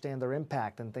better understand their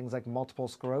impact on things like multiple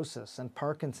sclerosis and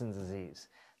Parkinson's disease.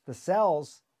 The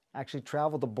cells actually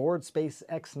traveled aboard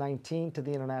SpaceX 19 to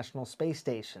the International Space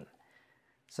Station.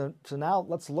 So now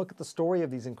let's look at the story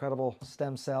of these incredible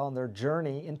stem cells and their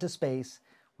journey into space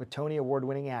with Tony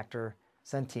Award-winning actor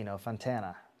Santino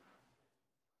Fontana.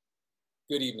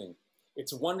 Good evening.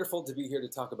 It's wonderful to be here to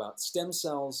talk about stem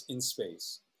cells in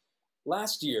space.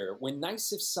 Last year, when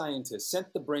NYSCF scientists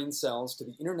sent the brain cells to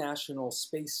the International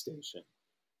Space Station,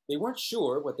 they weren't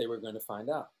sure what they were going to find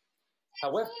out.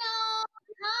 However,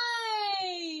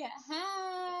 Hi!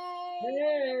 Hi.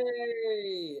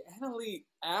 Hey, Annaleigh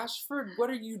Ashford, what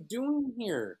are you doing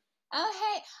here? Oh,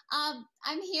 hey.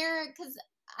 I'm here because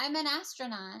I'm an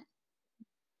astronaut.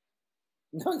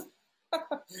 No,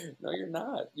 no, you're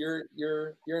not.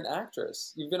 You're an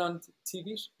actress. You've been on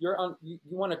TV. You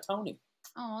won a Tony.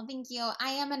 Oh, thank you.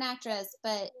 I am an actress,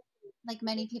 but like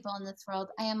many people in this world,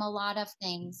 I am a lot of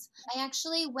things. I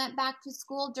actually went back to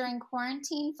school during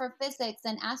quarantine for physics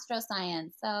and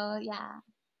astroscience. So, yeah.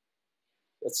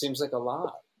 That seems like a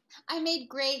lot. I made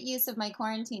great use of my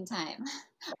quarantine time.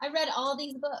 I read all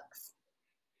these books.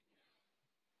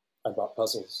 I bought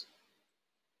puzzles.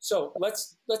 So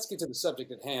let's get to the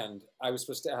subject at hand. I was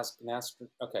supposed to ask an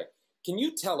astronaut. Okay. Can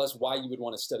you tell us why you would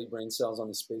want to study brain cells on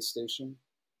the space station?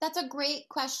 That's a great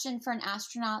question for an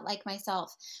astronaut like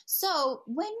myself. So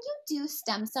when you do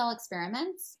stem cell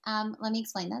experiments, let me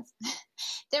explain this.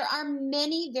 There are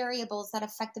many variables that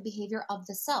affect the behavior of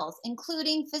the cells,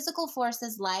 including physical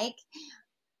forces like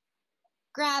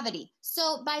gravity.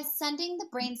 So by sending the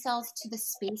brain cells to the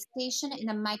space station in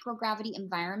a microgravity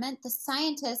environment, the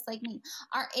scientists like me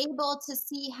are able to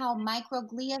see how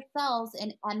microglia cells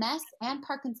in MS and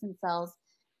Parkinson's cells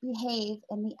behave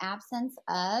in the absence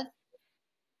of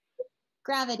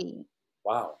gravity.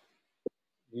 Wow.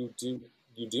 You do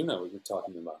know what you're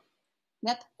talking about.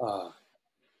 Yep.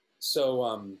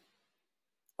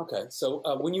 Okay. So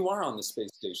when you are on the space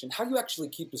station, how do you actually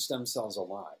keep the stem cells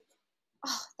alive?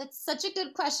 Oh, that's such a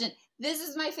good question. This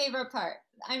is my favorite part.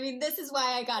 I mean, this is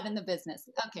why I got in the business.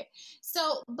 Okay.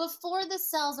 So before the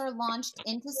cells are launched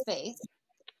into space,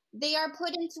 they are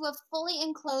put into a fully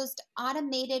enclosed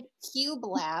automated cube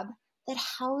lab that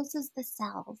houses the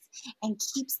cells and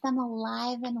keeps them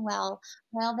alive and well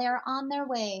while they're on their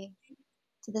way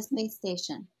to the space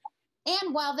station.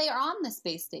 And while they are on the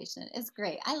space station. It's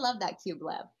great. I love that cube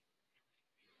lab.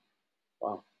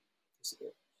 Wow.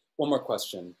 One more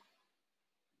question.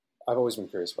 I've always been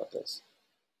curious about this.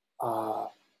 How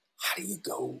do you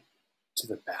go to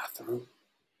the bathroom?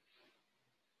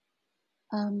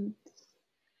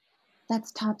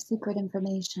 That's top secret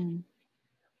information.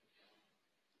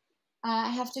 I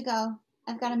have to go.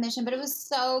 I've got a mission, but it was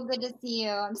so good to see you.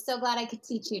 I'm so glad I could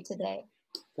teach you today.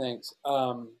 Thanks.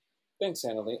 Thanks,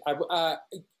 Annaleigh.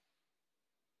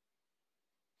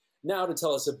 Now to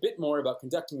tell us a bit more about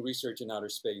conducting research in outer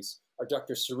space are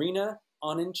Dr. Serena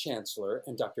Auñón-Chancellor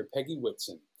and Dr. Peggy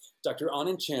Whitson. Dr.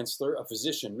 Auñón-Chancellor, a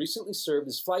physician, recently served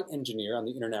as flight engineer on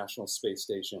the International Space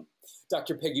Station.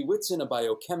 Dr. Peggy Whitson, a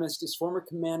biochemist, is former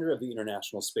commander of the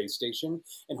International Space Station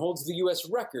and holds the U.S.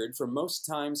 record for most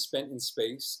time spent in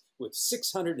space with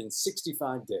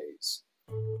 665 days.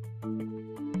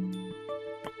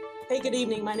 Hey, good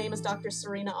evening. My name is Dr.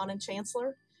 Serena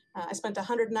Auñón-Chancellor. I spent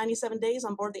 197 days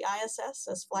on board the ISS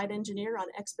as flight engineer on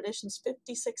expeditions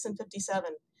 56 and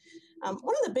 57.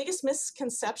 One of the biggest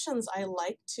misconceptions I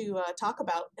like to talk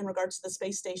about in regards to the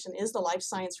space station is the life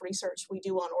science research we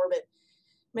do on orbit.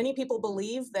 Many people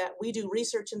believe that we do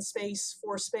research in space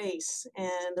for space,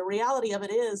 and the reality of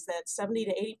it is that 70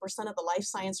 to 80% of the life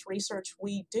science research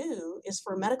we do is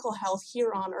for medical health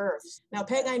here on Earth. Now,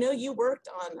 Peg, I know you worked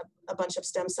on a bunch of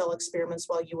stem cell experiments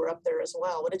while you were up there as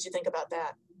well. What did you think about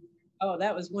that? Oh,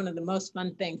 that was one of the most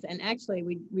fun things. And actually,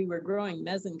 we were growing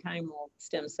mesenchymal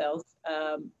stem cells.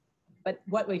 But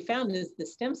what we found is the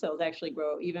stem cells actually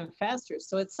grow even faster.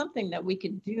 So it's something that we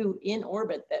could do in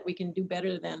orbit that we can do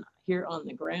better than here on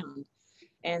the ground.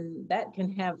 And that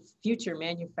can have future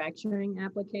manufacturing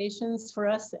applications for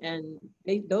us. And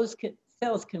those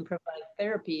cells can provide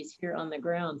therapies here on the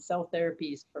ground, cell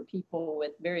therapies for people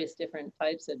with various different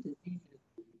types of diseases.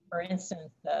 For instance,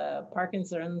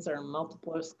 Parkinson's or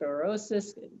multiple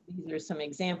sclerosis. These are some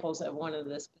examples of one of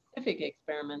the specific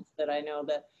experiments that I know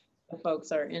that the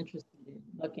folks are interested in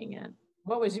looking at.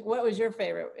 What was your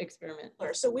favorite experiment?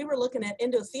 So we were looking at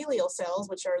endothelial cells,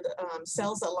 which are the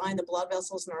cells that line the blood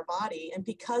vessels in our body. And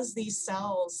because these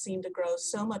cells seem to grow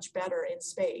so much better in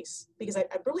space, because I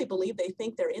really believe they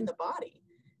think they're in the body,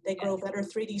 they grow better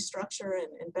 3D structure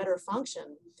and better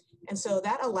function. And so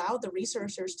that allowed the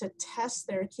researchers to test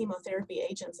their chemotherapy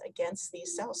agents against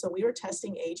these cells. So we were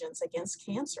testing agents against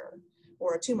cancer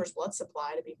or a tumor's blood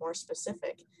supply, to be more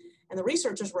specific. And the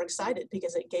researchers were excited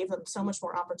because it gave them so much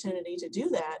more opportunity to do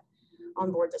that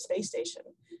on board the space station.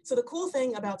 So the cool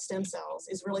thing about stem cells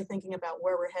is really thinking about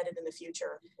where we're headed in the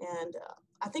future. And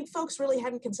I think folks really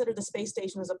hadn't considered the space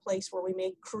station as a place where we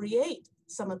may create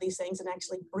some of these things and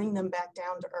actually bring them back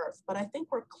down to Earth. But I think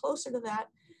we're closer to that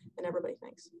than everybody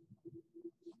thinks.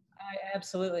 I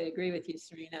absolutely agree with you,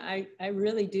 Serena. I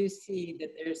really do see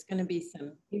that there's going to be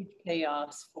some huge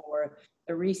payoffs for the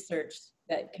the research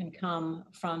that can come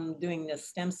from doing this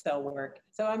stem cell work.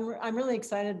 So I'm really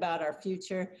excited about our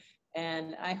future,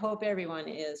 and I hope everyone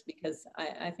is, because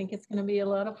I think it's going to be a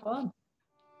lot of fun.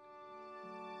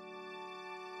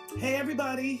 Hey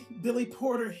everybody, Billy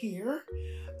Porter here.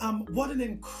 What an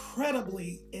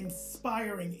incredibly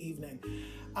inspiring evening.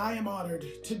 I am honored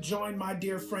to join my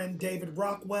dear friend David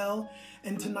Rockwell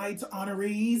and tonight's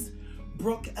honorees,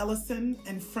 Brooke Ellison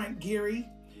and Frank Gehry,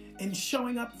 in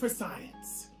showing up for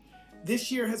science.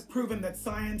 This year has proven that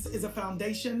science is a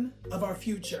foundation of our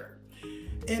future.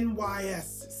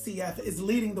 NYSCF is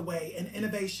leading the way in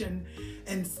innovation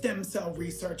and stem cell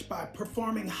research by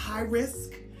performing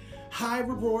high-risk,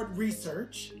 high-reward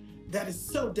research that is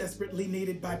so desperately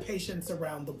needed by patients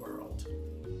around the world.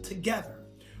 Together,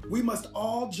 we must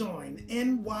all join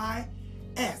NYSCF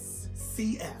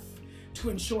to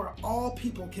ensure all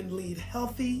people can lead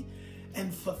healthy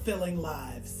and fulfilling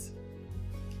lives.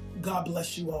 God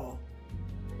bless you all.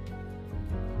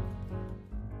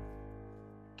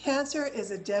 Cancer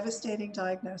is a devastating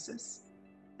diagnosis.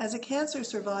 As a cancer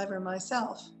survivor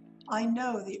myself, I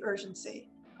know the urgency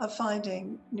of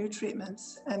finding new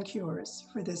treatments and cures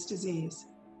for this disease.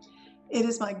 It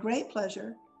is my great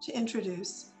pleasure to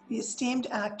introduce the esteemed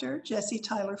actor, Jessie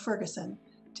Tyler Ferguson,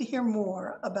 to hear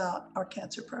more about our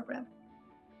cancer program.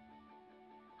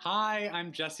 Hi,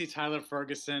 I'm Jessie Tyler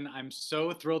Ferguson. I'm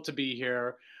so thrilled to be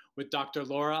here with Dr.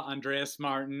 Laura Andreas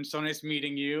Martin. So nice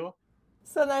meeting you.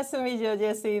 So nice to meet you,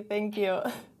 Jessie. Thank you.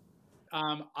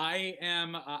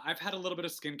 I've had a little bit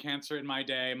of skin cancer in my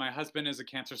day. My husband is a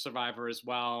cancer survivor as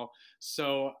well.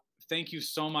 So thank you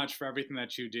so much for everything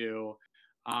that you do.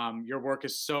 Your work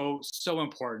is so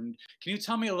important. Can you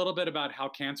tell me a little bit about how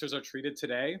cancers are treated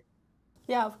today?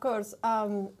 Yeah, of course.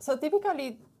 So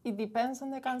typically, it depends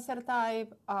on the cancer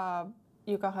type.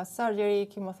 You can have surgery,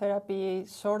 chemotherapy,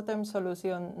 short-term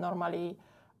solution normally.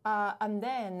 And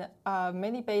then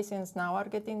many patients now are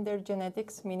getting their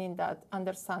genetics, meaning that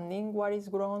understanding what is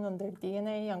grown on their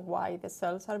DNA and why the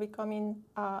cells are becoming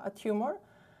a tumor,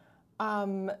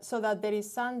 so that there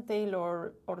is some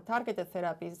tailored or targeted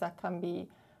therapies that can be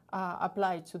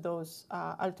applied to those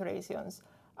alterations.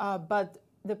 But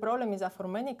the problem is that for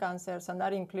many cancers, and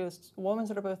that includes women's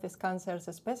reproductive cancers,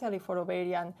 especially for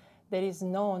ovarian, there is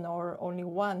none or only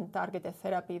one targeted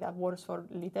therapy that works for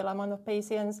little amount of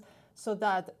patients. So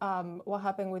that what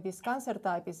happened with this cancer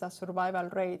type is that survival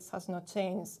rates has not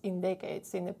changed in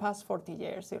decades. In the past 40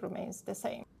 years, it remains the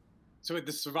same. So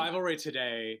the survival rate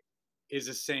today is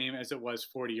the same as it was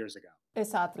 40 years ago?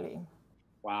 Exactly.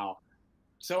 Wow.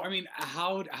 So, I mean,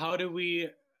 how do we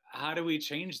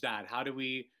change that?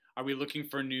 Are we looking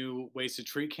for new ways to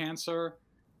treat cancer?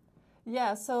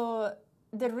 Yeah, so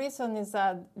the reason is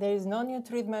that there is no new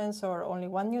treatments or only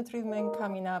one new treatment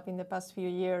coming up in the past few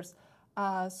years.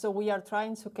 So we are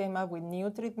trying to come up with new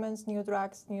treatments, new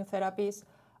drugs, new therapies,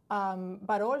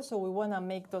 but also we want to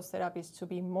make those therapies to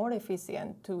be more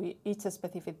efficient to each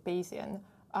specific patient,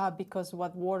 because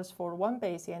what works for one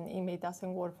patient, it may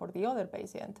doesn't work for the other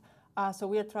patient. So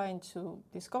we are trying to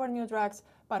discover new drugs,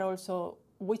 but also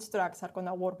which drugs are going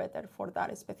to work better for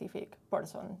that specific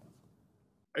person.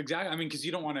 Exactly. I mean, because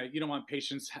you don't want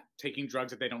patients taking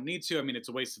drugs that they don't need to. I mean, it's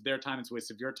a waste of their time. It's a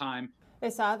waste of your time.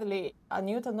 Exactly. A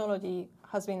new technology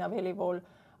has been available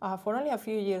for only a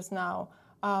few years now,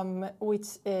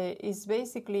 which is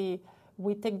basically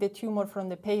we take the tumor from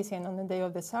the patient on the day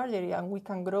of the surgery and we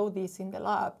can grow this in the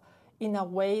lab in a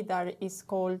way that is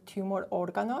called tumor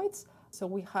organoids. So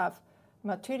we have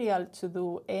material to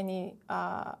do any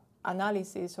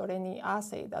analysis or any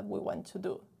assay that we want to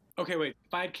do. Okay, wait.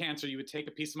 If I had cancer, you would take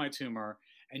a piece of my tumor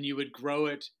and you would grow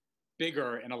it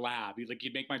bigger in a lab.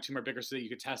 You'd make my tumor bigger so that you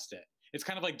could test it. It's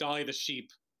kind of like Dolly the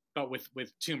sheep, but with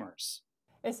tumors.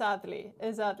 Exactly.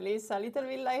 It's a little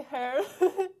bit like her.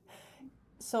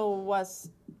 So what's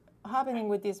happening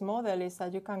with this model is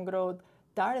that you can grow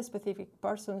that specific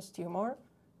person's tumor,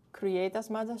 create as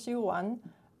much as you want,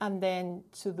 and then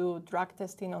to do drug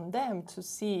testing on them to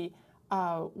see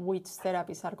which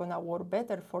therapies are going to work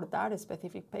better for that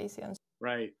specific patient.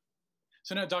 Right.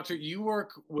 So now, doctor, you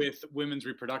work with women's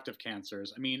reproductive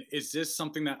cancers. I mean, is this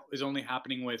something that is only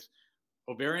happening with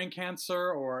ovarian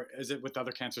cancer, or is it with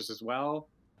other cancers as well?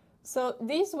 So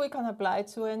this we can apply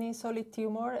to any solid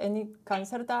tumor, any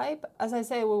cancer type. As I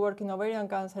say, we work in ovarian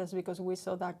cancers because we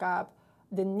saw that gap,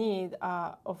 the need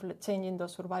of changing the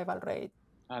survival rate.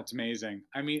 That's amazing.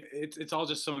 I mean, it's all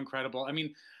just so incredible. I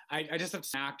mean, I just have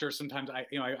actors sometimes.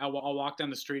 I'll walk down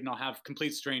the street and I'll have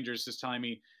complete strangers just telling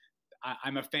me,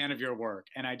 I'm a fan of your work.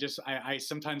 And I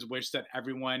sometimes wish that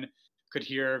everyone could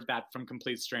hear that from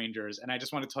complete strangers. And I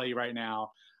just want to tell you right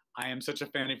now, I am such a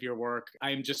fan of your work.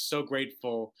 I am just so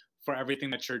grateful for everything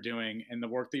that you're doing, and the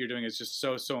work that you're doing is just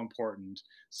so, so important.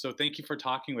 So thank you for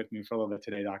talking with me for a little bit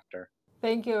today, Doctor.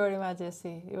 Thank you very much,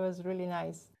 Jesse. It was really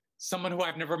nice. Someone who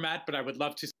I've never met, but I would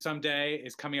love to someday,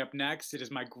 is coming up next. It is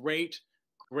my great,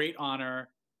 great honor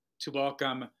to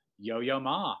welcome Yo-Yo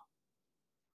Ma.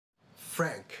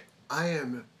 Frank, I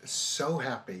am so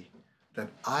happy that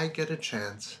I get a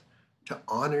chance to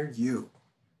honor you,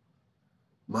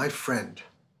 my friend,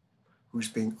 who's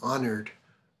being honored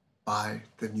by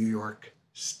the New York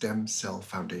Stem Cell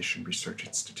Foundation Research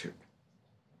Institute.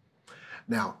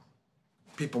 Now,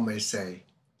 people may say,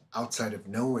 outside of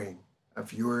knowing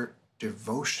of your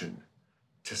devotion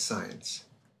to science,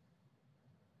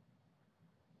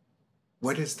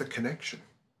 what is the connection?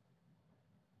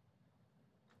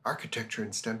 Architecture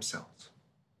and stem cells.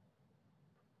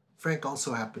 Frank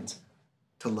also happens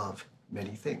to love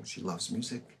many things. He loves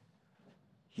music.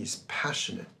 He's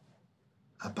passionate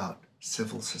about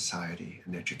civil society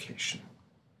and education.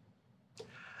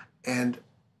 And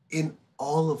in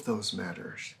all of those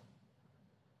matters,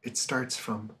 it starts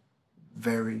from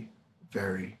very,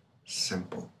 very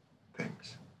simple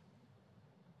things.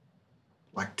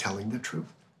 Like telling the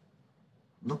truth,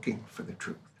 looking for the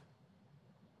truth.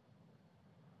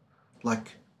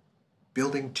 Like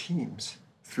building teams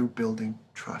through building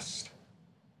trust.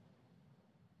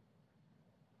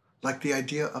 Like the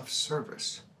idea of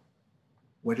service.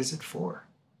 What is it for?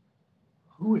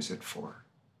 Who is it for?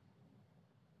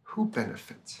 Who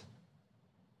benefits?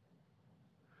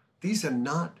 These are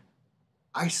not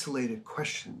isolated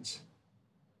questions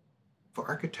for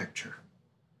architecture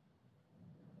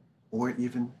or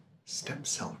even stem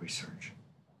cell research.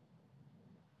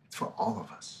 It's for all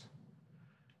of us.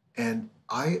 And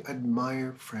I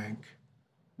admire Frank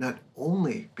not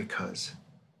only because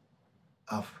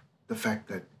of the fact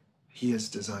that he has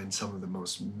designed some of the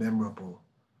most memorable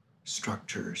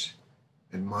structures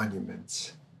and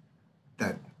monuments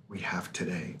that we have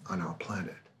today on our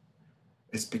planet.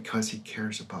 It's because he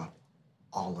cares about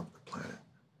all of the planet.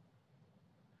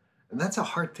 And that's a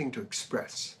hard thing to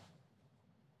express.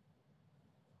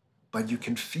 But you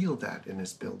can feel that in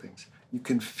his buildings. You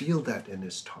can feel that in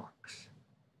his talks.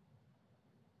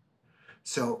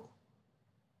 So,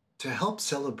 to help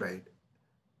celebrate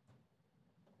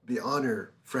the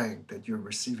honor, Frank, that you're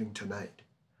receiving tonight,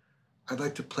 I'd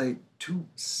like to play two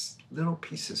little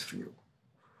pieces for you.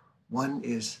 One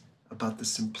is about the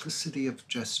simplicity of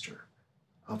gesture,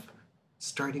 of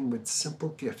starting with simple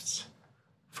gifts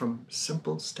from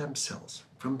simple stem cells,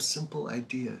 from simple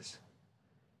ideas,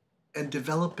 and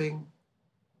developing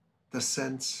the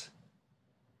sense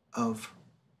of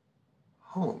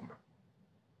home.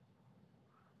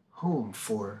 Home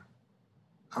for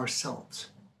ourselves,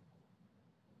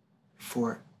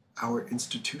 for our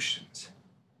institutions,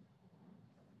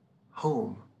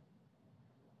 home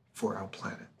for our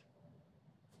planet.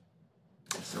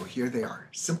 So here they are,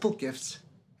 simple gifts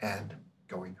and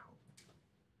going home.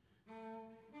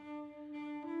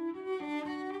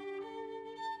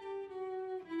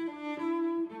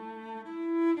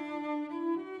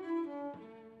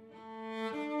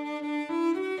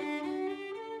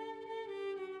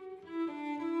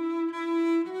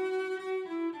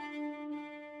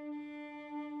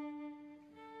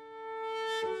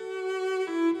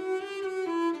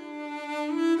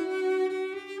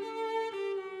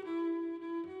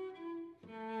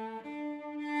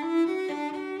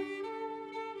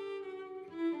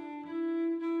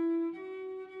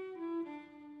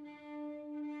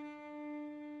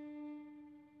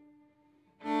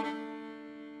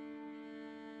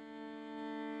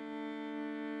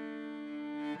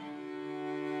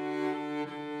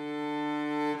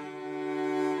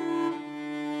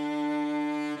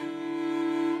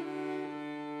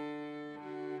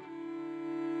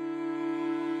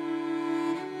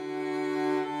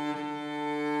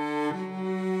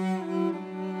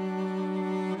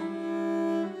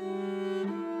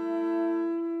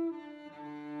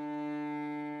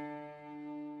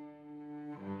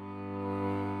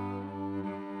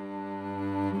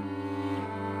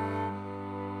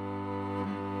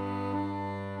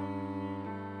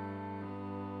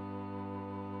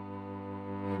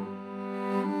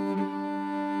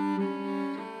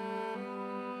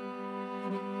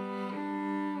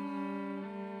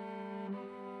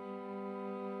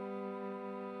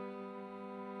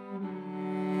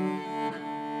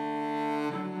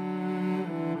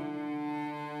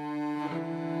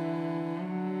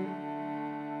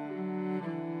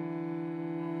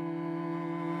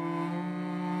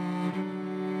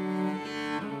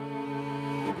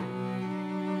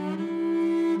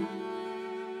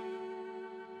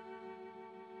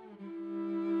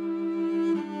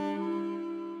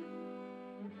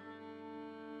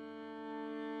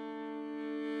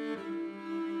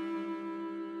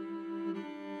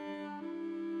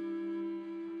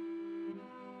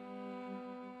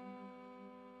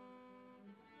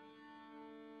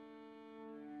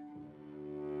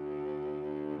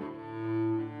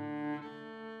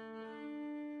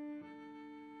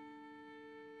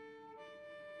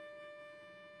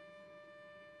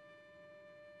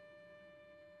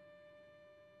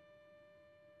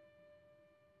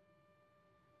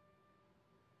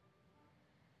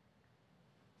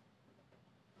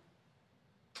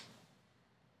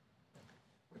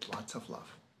 lots of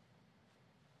love.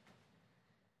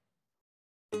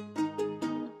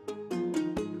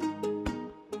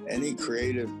 Any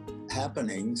creative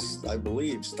happenings, I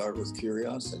believe, start with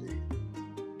curiosity.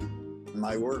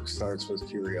 My work starts with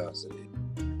curiosity.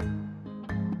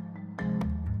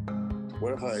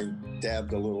 What if I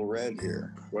dabbed a little red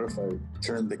here? What if I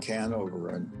turned the can over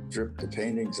and dripped the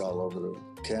paintings all over the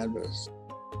canvas?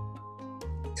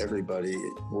 Everybody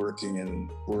working in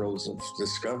worlds of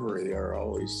discovery are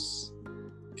always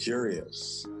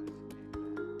curious.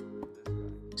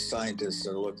 Scientists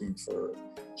are looking for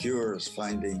cures,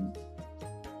 finding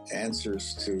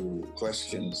answers to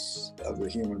questions of the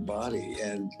human body,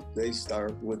 and they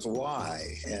start with why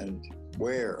and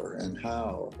where and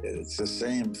how. It's the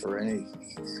same for any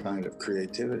kind of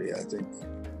creativity, I think.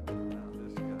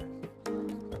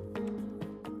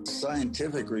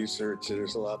 Scientific research,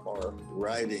 there's a lot more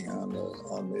riding on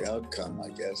the outcome, I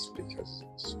guess, because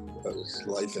it's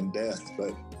life and death.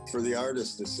 But for the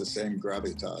artist, it's the same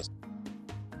gravitas.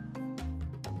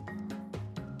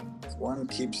 One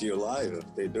keeps you alive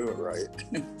if they do it right.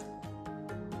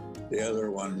 The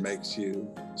other one makes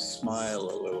you smile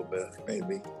a little bit,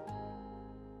 maybe.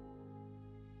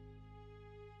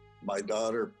 My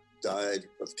daughter died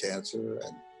of cancer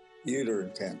and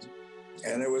uterine cancer.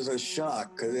 And it was a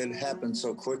shock because it happened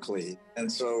so quickly.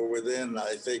 And so within,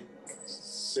 I think,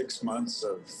 6 months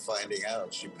of finding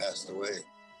out, she passed away.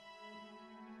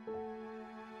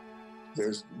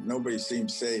 Nobody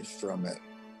seems safe from it.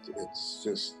 It's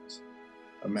just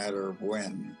a matter of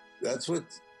when. That's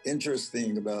what's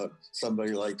interesting about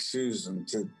somebody like Susan,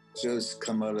 to just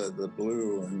come out of the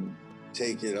blue and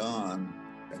take it on.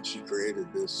 And she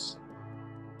created this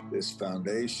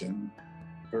foundation.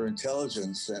 Her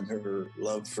intelligence and her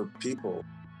love for people,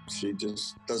 she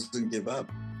just doesn't give up.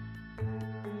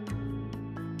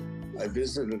 I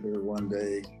visited her one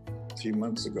day a few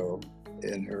months ago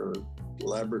in her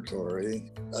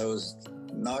laboratory. I was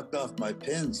knocked off my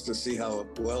pins to see how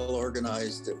well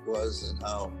organized it was and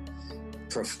how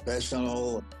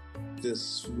professional.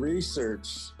 This research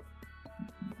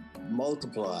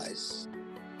multiplies.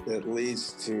 It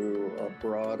leads to a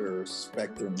broader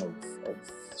spectrum of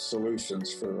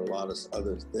solutions for a lot of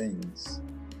other things.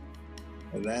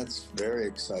 And that's very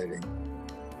exciting.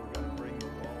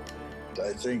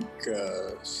 I think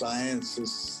science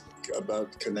is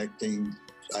about connecting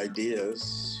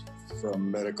ideas from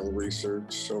medical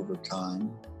research over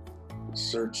time,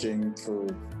 searching for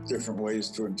different ways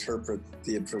to interpret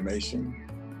the information.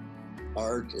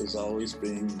 Art is always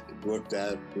being looked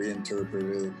at,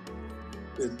 reinterpreted.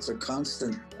 It's a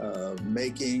constant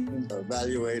making,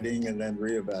 evaluating, and then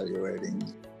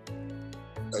reevaluating.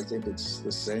 I think it's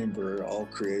the same for all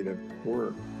creative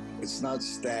work. It's not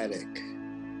static.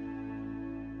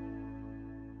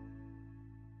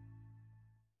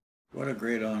 What a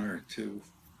great honor to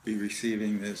be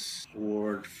receiving this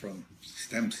award from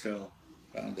Stem Cell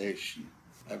Foundation.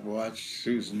 I've watched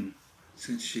Susan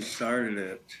since she started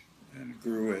it and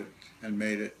grew it and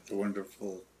made it a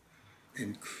wonderful,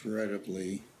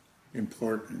 incredibly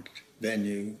important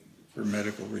venue for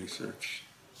medical research.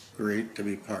 Great to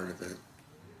be part of it.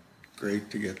 Great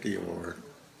to get the award.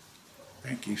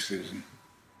 Thank you, Susan.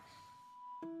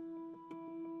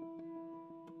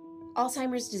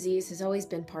 Alzheimer's disease has always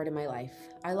been part of my life.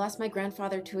 I lost my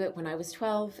grandfather to it when I was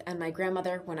 12 and my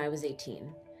grandmother when I was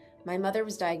 18. My mother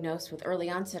was diagnosed with early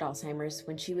onset Alzheimer's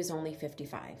when she was only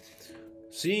 55.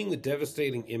 Seeing the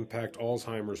devastating impact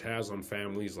Alzheimer's has on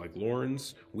families like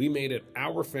Lauren's, we made it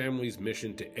our family's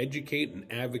mission to educate and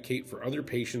advocate for other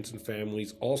patients and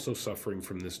families also suffering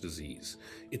from this disease.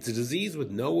 It's a disease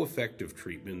with no effective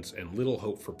treatments and little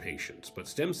hope for patients, but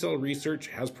stem cell research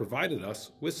has provided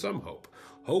us with some hope.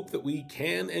 Hope that we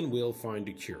can and will find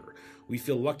a cure. We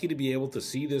feel lucky to be able to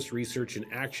see this research in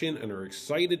action and are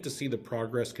excited to see the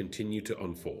progress continue to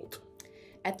unfold.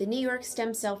 At the New York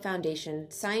Stem Cell Foundation,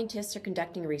 scientists are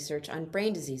conducting research on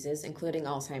brain diseases including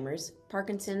Alzheimer's,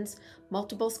 Parkinson's,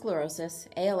 multiple sclerosis,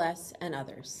 ALS, and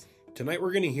others. Tonight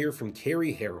we're going to hear from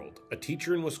Carrie Harold, a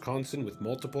teacher in Wisconsin with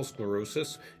multiple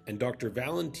sclerosis, and Dr.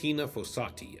 Valentina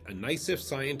Fossati, a NYSCF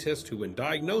scientist who, when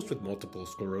diagnosed with multiple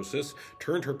sclerosis,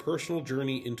 turned her personal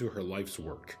journey into her life's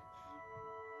work.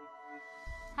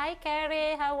 Hi,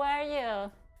 Carrie. How are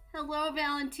you? Hello,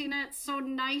 Valentina. It's so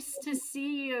nice to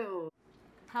see you.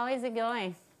 How is it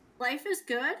going? Life is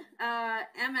good.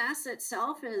 MS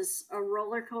itself is a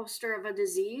roller coaster of a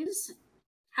disease.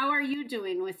 How are you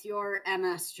doing with your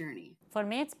MS journey? For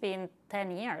me, it's been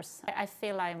 10 years. I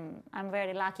feel I'm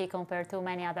very lucky compared to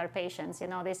many other patients. You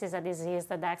know, this is a disease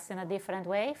that acts in a different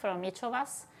way from each of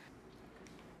us.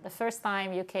 The first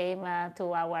time you came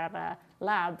to our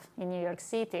lab in New York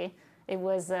City, it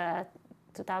was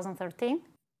 2013.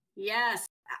 Yes,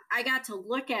 I got to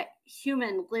look at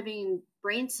human living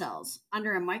brain cells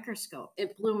under a microscope.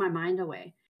 It blew my mind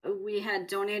away. We had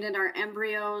donated our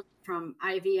embryos from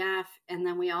IVF, and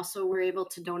then we also were able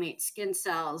to donate skin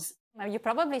cells. You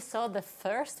probably saw the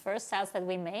first cells that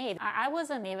we made. I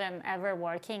wasn't even ever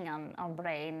working on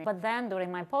brain. But then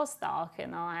during my postdoc,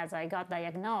 as I got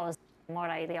diagnosed, the more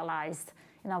I realized,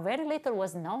 very little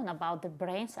was known about the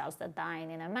brain cells that die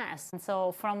in MS. And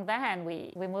so from then,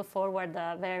 we moved forward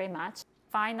very much.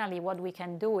 Finally, what we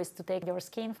can do is to take your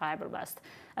skin fibroblasts,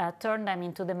 turn them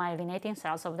into the myelinating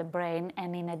cells of the brain,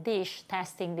 and in a dish,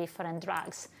 testing different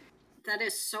drugs. That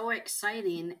is so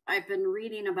exciting. I've been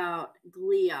reading about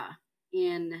glia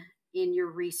in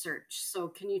your research. So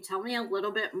can you tell me a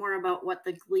little bit more about what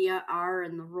the glia are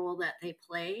and the role that they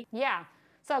play? Yeah.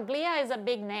 So glia is a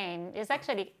big name. It's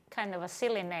actually kind of a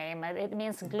silly name. It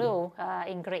means glue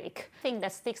in Greek, thing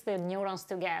that sticks the neurons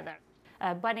together.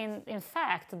 But in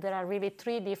fact, there are really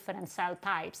three different cell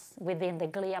types within the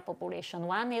glia population.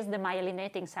 One is the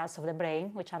myelinating cells of the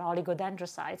brain, which are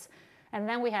oligodendrocytes. And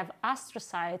then we have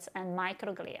astrocytes and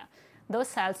microglia. Those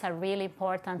cells are really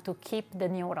important to keep the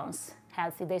neurons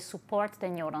healthy. They support the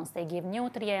neurons. They give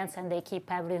nutrients, and they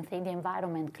keep everything, the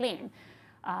environment clean.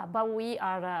 But we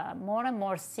are more and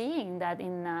more seeing that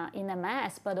in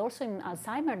MS, but also in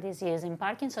Alzheimer's disease, in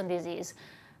Parkinson's disease,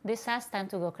 these cells tend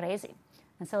to go crazy.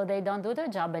 And so they don't do their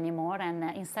job anymore.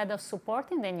 And instead of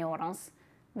supporting the neurons,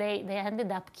 they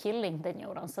ended up killing the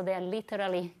neurons. So they are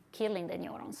literally killing the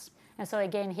neurons. And so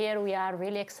again, here we are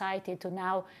really excited to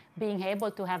now being able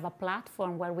to have a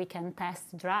platform where we can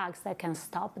test drugs that can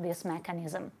stop this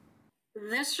mechanism.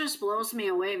 This just blows me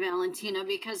away, Valentina,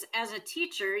 because as a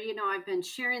teacher, I've been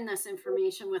sharing this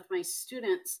information with my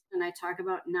students, and I talk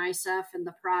about NYSCF and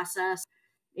the process.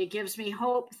 It gives me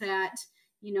hope that,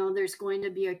 there's going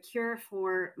to be a cure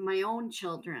for my own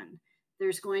children.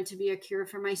 There's going to be a cure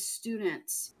for my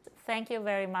students. Thank you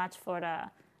very much for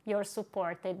your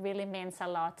support. It really means a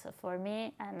lot for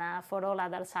me and for all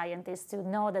other scientists to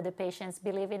know that the patients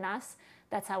believe in us.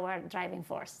 That's our driving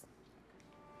force.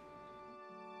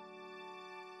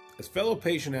 As fellow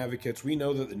patient advocates, we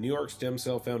know that the New York Stem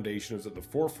Cell Foundation is at the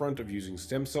forefront of using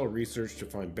stem cell research to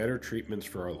find better treatments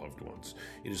for our loved ones.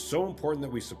 It is so important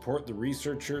that we support the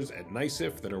researchers at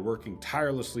NYSCF that are working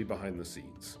tirelessly behind the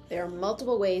scenes. There are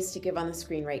multiple ways to give on the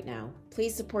screen right now.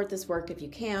 Please support this work if you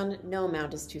can. No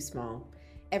amount is too small.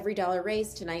 Every dollar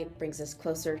raised tonight brings us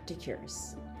closer to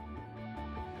cures.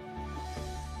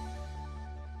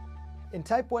 In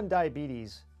type 1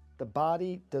 diabetes, the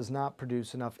body does not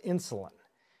produce enough insulin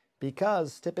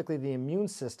because typically the immune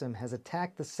system has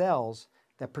attacked the cells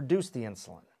that produce the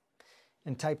insulin.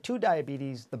 In type 2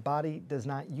 diabetes, the body does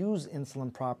not use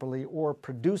insulin properly or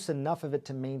produce enough of it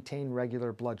to maintain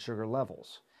regular blood sugar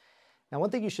levels. Now,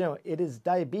 one thing you should know, it is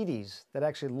diabetes that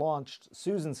actually launched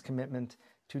Susan's commitment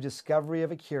to discovery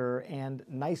of a cure, and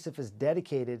NYSCF is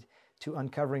dedicated to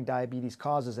uncovering diabetes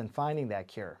causes and finding that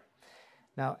cure.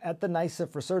 Now, at the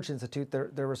NYSCF Research Institute,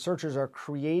 their researchers are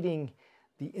creating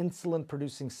the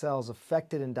insulin-producing cells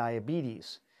affected in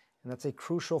diabetes, and that's a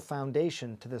crucial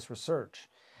foundation to this research.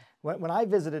 When I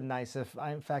visited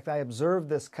NYSCF, in fact, I observed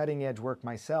this cutting-edge work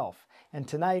myself. And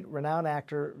tonight, renowned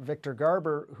actor Victor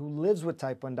Garber, who lives with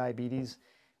type 1 diabetes,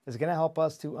 is going to help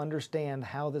us to understand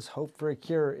how this hope for a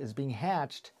cure is being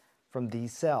hatched from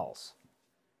these cells.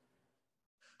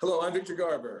 Hello, I'm Victor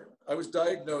Garber. I was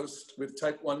diagnosed with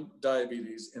type 1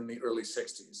 diabetes in the early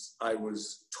 60s. I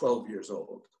was 12 years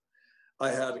old. I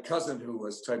had a cousin who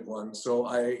was type 1, so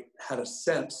I had a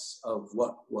sense of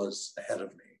what was ahead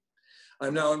of me.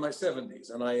 I'm now in my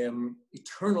 70s, and I am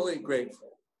eternally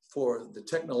grateful for the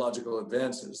technological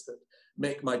advances that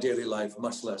make my daily life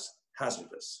much less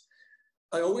hazardous.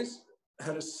 I always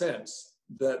had a sense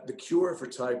that the cure for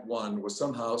type 1 was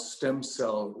somehow stem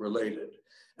cell related,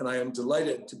 and I am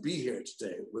delighted to be here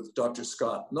today with Dr.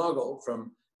 Scott Noggle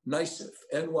from NYSCF,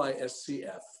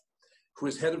 NYSCF, who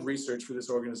is head of research for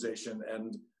this organization.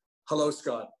 And hello,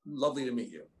 Scott, lovely to meet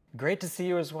you. Great to see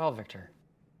you as well, Victor.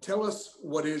 Tell us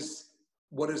what is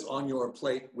on your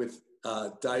plate with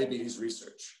diabetes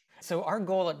research. So our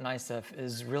goal at NYSCF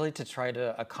is really to try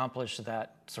to accomplish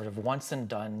that sort of once and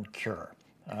done cure,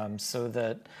 so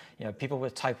that people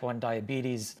with type 1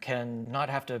 diabetes can not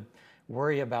have to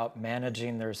worry about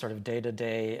managing their sort of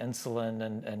day-to-day insulin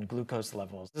and glucose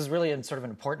levels. This is really sort of an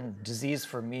important disease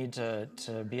for me to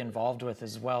be involved with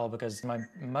as well, because my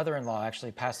mother-in-law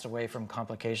actually passed away from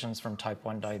complications from type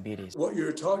 1 diabetes. What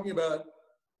you're talking about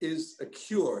is a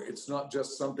cure. It's not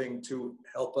just something to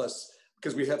help us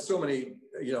because we have so many,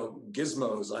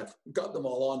 gizmos, I've got them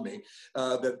all on me,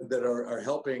 that are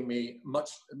helping me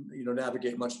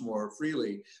navigate much more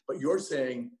freely. But you're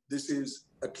saying this is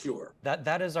a cure.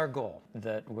 That is our goal,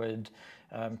 that would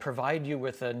provide you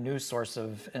with a new source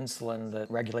of insulin that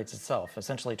regulates itself,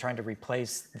 essentially trying to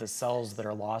replace the cells that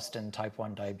are lost in type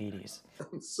 1 diabetes.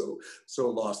 I'm so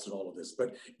lost in all of this,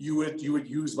 but you would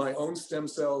use my own stem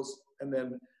cells and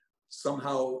then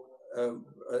somehow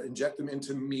inject them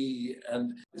into me,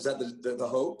 and is that the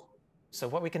hope? So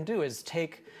what we can do is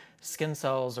take skin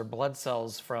cells or blood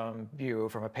cells from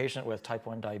a patient with type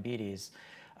 1 diabetes,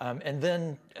 and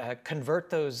then convert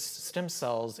those stem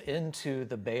cells into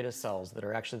the beta cells that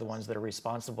are actually the ones that are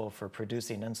responsible for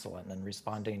producing insulin and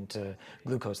responding to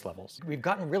glucose levels. We've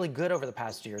gotten really good over the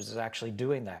past years at actually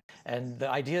doing that. And the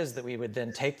idea is that we would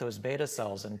then take those beta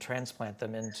cells and transplant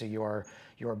them into your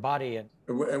body.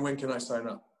 And when can I sign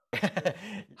up?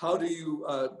 How do you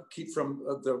keep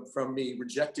from me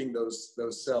rejecting those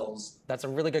cells? That's a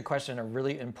really good question, and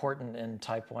really important in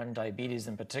type 1 diabetes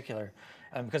in particular,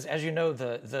 because as you know,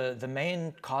 the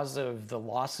main cause of the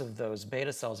loss of those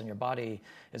beta cells in your body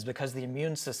is because the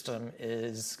immune system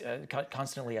is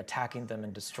constantly attacking them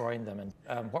and destroying them.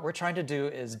 And what we're trying to do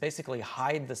is basically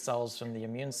hide the cells from the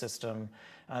immune system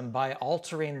by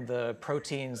altering the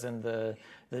proteins and the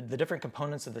different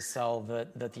components of the cell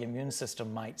that the immune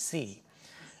system might see.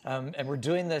 And we're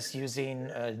doing this using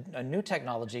a new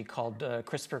technology called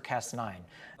CRISPR-Cas9.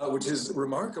 Which is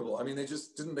remarkable. I mean,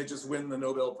 didn't they just win the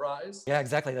Nobel Prize? Yeah,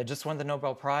 exactly. They just won the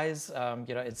Nobel Prize.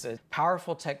 It's a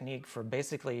powerful technique for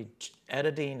basically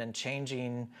editing and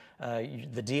changing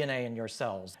the DNA in your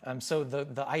cells. So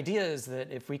the idea is that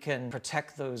if we can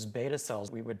protect those beta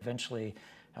cells, we would eventually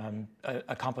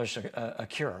accomplish a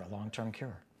cure, a long-term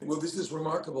cure. Well, this is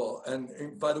remarkable,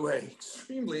 and by the way,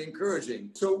 extremely encouraging.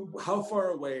 So, how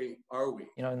far away are we?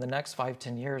 In the next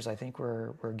 5-10 years, I think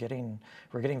we're getting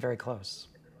very close.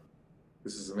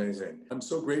 This is amazing. I'm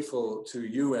so grateful to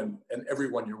you and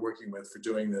everyone you're working with for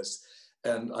doing this.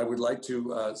 And I would like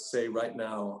to say right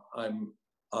now,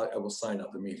 I will sign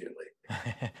up immediately.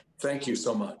 Thank you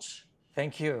so much.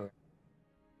 Thank you.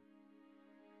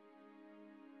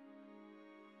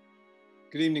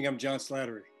 Good evening. I'm John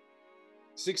Slattery.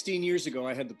 16 years ago,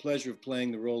 I had the pleasure of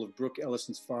playing the role of Brooke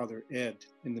Ellison's father, Ed,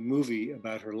 in the movie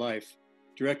about her life,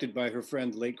 directed by her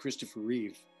friend, late Christopher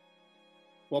Reeve.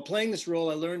 While playing this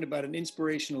role, I learned about an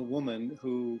inspirational woman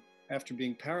who, after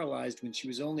being paralyzed when she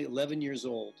was only 11 years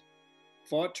old,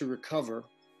 fought to recover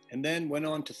and then went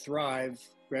on to thrive,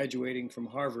 graduating from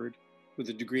Harvard with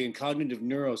a degree in cognitive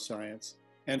neuroscience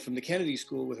and from the Kennedy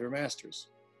School with her master's.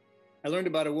 I learned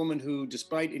about a woman who,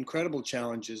 despite incredible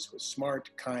challenges, was smart,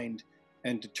 kind,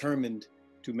 and determined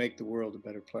to make the world a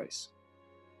better place.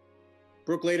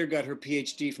 Brooke later got her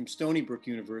PhD from Stony Brook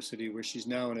University, where she's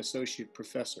now an associate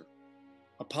professor.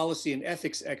 A policy and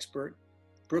ethics expert,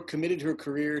 Brooke committed her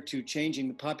career to changing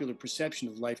the popular perception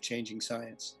of life-changing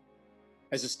science.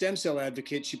 As a stem cell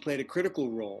advocate, she played a critical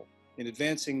role in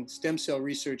advancing stem cell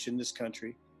research in this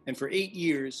country, and for 8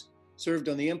 years served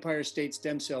on the Empire State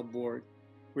Stem Cell Board,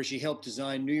 where she helped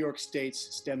design New York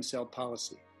State's stem cell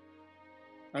policy.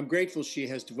 I'm grateful she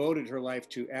has devoted her life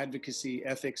to advocacy,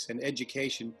 ethics, and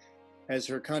education, as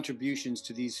her contributions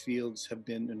to these fields have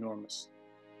been enormous.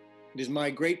 It is my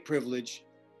great privilege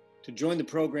to join the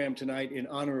program tonight in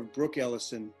honor of Brooke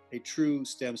Ellison, a true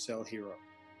stem cell hero.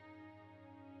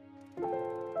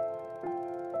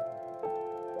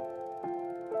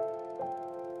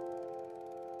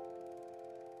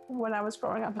 When I was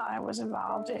growing up, I was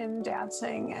involved in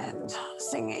dancing and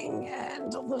singing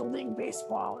and Little League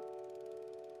baseball.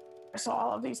 So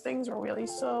all of these things were really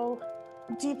so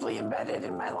deeply embedded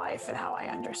in my life and how I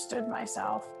understood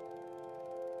myself.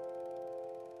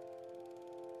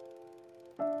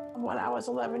 When I was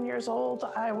 11 years old,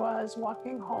 I was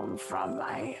walking home from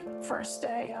my first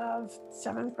day of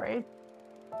 7th grade.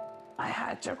 I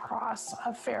had to cross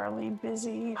a fairly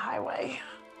busy highway.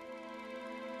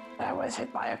 I was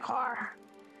hit by a car.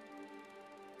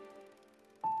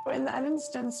 In that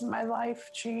instance, my life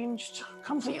changed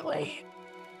completely.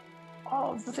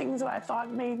 All of the things that I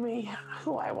thought made me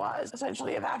who I was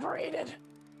essentially evaporated.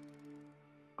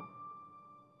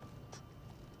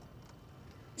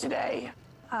 Today,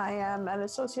 I am an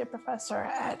associate professor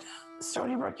at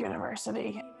Stony Brook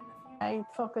University. I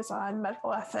focus on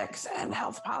medical ethics and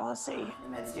health policy.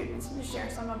 Med students to share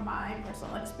some of my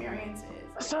personal experiences.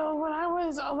 So when I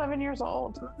was 11 years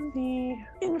old, the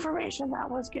information that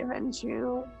was given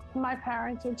to my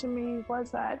parents and to me was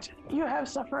that you have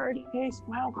suffered a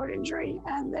spinal cord injury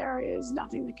and there is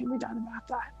nothing that can be done about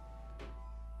that.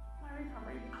 My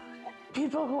recovery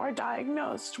people who are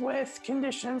diagnosed with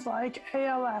conditions like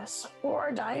ALS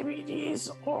or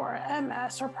diabetes or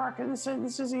MS or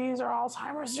Parkinson's disease or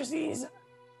Alzheimer's disease,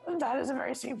 that is the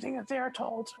very same thing that they are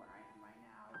told.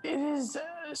 It is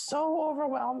so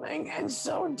overwhelming and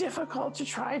so difficult to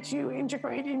try to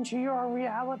integrate into your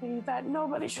reality that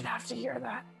nobody should have to hear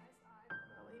that.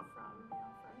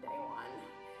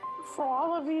 For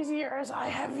all of these years, I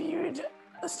have viewed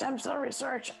stem cell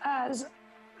research as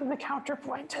the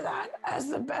counterpoint to that, as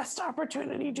the best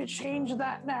opportunity to change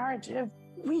that narrative.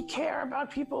 We care about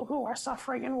people who are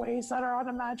suffering in ways that are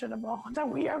unimaginable, that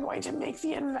we are going to make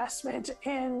the investment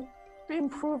in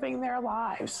improving their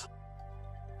lives.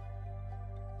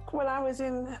 When I was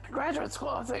in graduate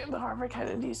school at the Harvard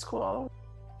Kennedy School,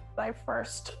 I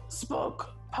first spoke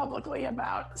publicly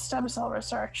about stem cell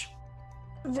research.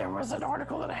 There was an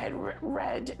article that I had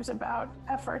read. It was about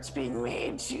efforts being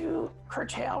made to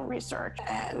curtail research,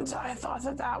 and I thought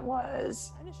that that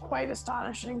was quite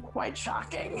astonishing, quite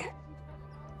shocking.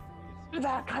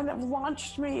 That kind of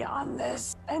launched me on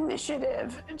this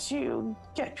initiative to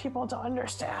get people to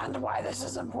understand why this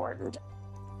is important.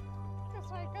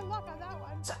 Good luck on that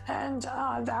one. And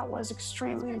that was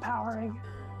extremely empowering.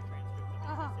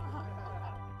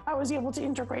 I was able to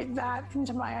integrate that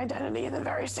into my identity in the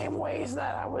very same ways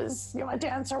that I was, a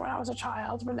dancer when I was a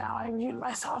child, but now I viewed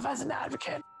myself as an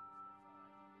advocate.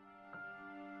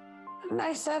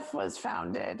 NYSCF was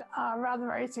founded around the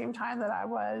very same time that I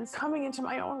was coming into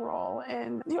my own role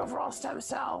in the overall stem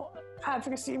cell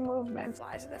advocacy movement.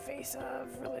 Flies in the face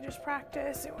of religious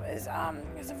practice. It was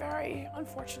a very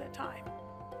unfortunate time.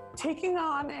 Taking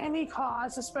on any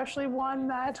cause, especially one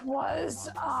that was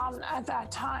at that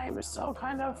time so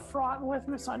kind of fraught with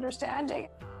misunderstanding,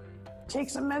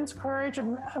 takes immense courage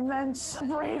and immense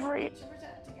bravery.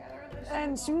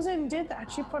 And Susan did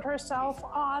that. She put herself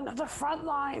on the front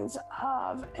lines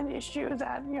of an issue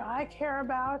that I care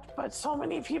about, but so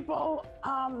many people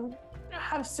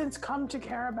have since come to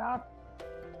care about.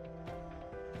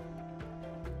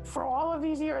 For all of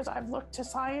these years, I've looked to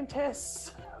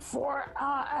scientists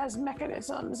as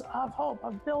mechanisms of hope,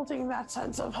 of building that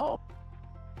sense of hope.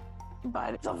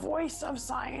 But the voice of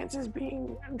science is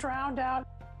being drowned out.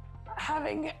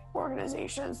 Having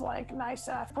organizations like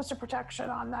NYSCF puts a protection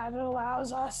on that. It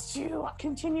allows us to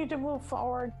continue to move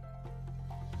forward.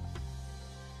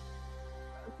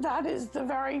 That is the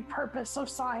very purpose of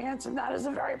science, and that is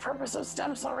the very purpose of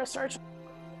stem cell research.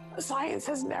 Science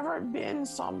has never been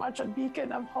so much a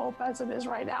beacon of hope as it is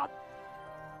right now.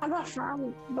 I'm a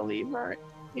firm believer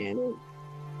in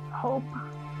hope.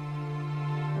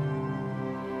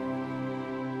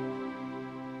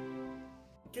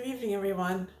 Good evening,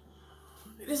 everyone.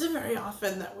 It isn't very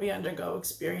often that we undergo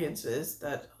experiences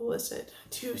that elicit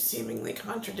two seemingly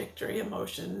contradictory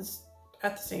emotions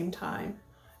at the same time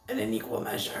and in equal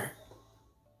measure.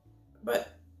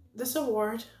 But this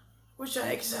award, which I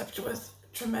accept with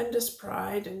tremendous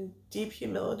pride and deep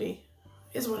humility,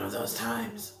 is one of those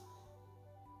times.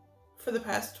 For the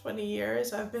past 20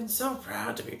 years, I've been so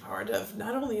proud to be part of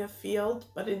not only a field,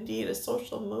 but indeed a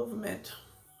social movement,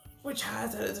 which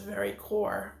has at its very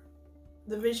core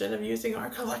the vision of using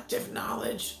our collective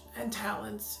knowledge and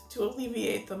talents to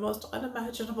alleviate the most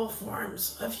unimaginable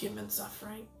forms of human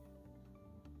suffering.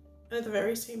 And at the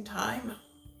very same time,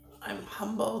 I'm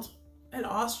humbled and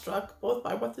awestruck both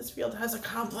by what this field has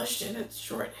accomplished in its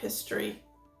short history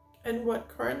and what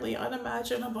currently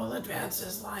unimaginable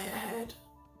advances lie ahead.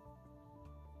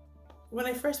 When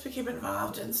I first became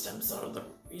involved in stem cell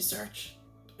research,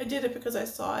 I did it because I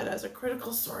saw it as a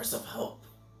critical source of hope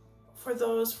for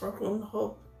those for whom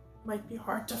hope might be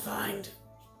hard to find.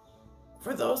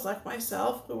 For those like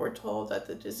myself who were told that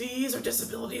the disease or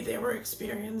disability they were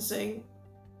experiencing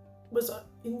was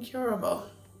incurable,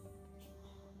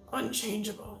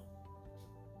 unchangeable.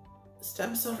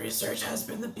 Stem cell research has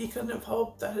been the beacon of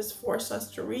hope that has forced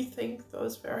us to rethink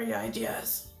those very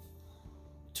ideas,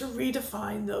 to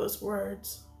redefine those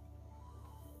words.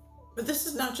 But this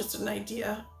is not just an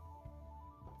idea,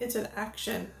 it's an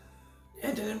action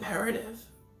and an imperative.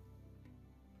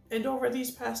 And over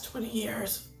these past 20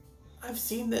 years, I've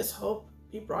seen this hope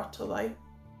be brought to light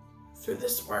through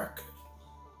this work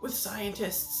with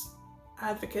scientists,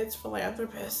 advocates,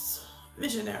 philanthropists,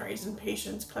 visionaries, and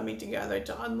patients coming together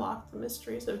to unlock the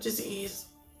mysteries of disease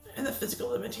and the physical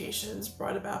limitations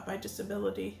brought about by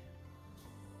disability.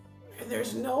 And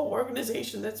there's no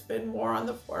organization that's been more on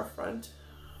the forefront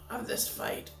of this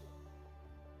fight,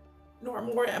 nor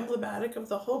more emblematic of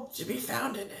the hope to be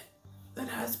found in it than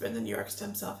has been the New York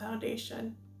Stem Cell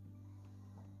Foundation.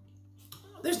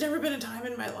 There's never been a time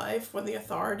in my life when the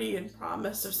authority and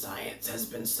promise of science has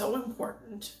been so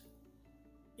important,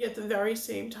 yet at the very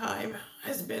same time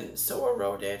has been so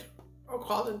eroded or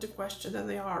called into question than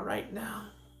they are right now.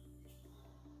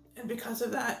 And because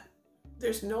of that,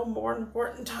 there's no more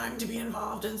important time to be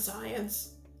involved in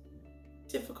science.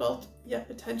 Difficult, yet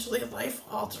potentially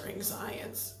life-altering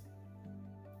science.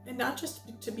 And not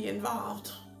just to be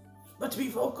involved, but to be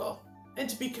vocal and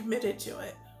to be committed to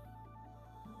it.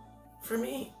 For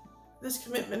me, this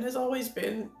commitment has always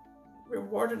been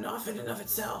reward enough in and of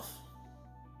itself.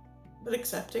 But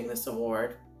accepting this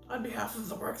award on behalf of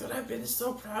the work that I've been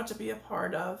so proud to be a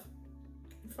part of,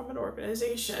 from an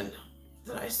organization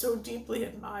that I so deeply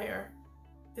admire,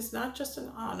 is not just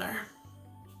an honor,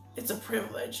 it's a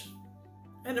privilege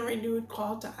and a renewed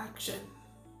call to action.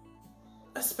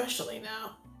 Especially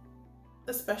now,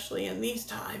 especially in these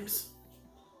times.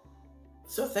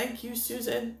 So thank you,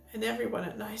 Susan, and everyone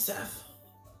at NYSCF.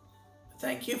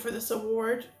 Thank you for this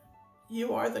award.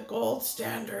 You are the gold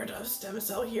standard of stem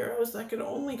cell heroes that can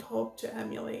only hope to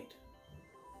emulate.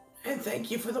 And thank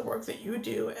you for the work that you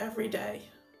do every day.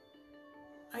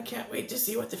 I can't wait to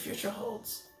see what the future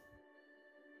holds.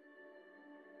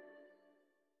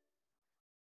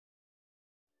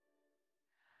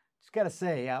 Just got to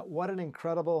say, what an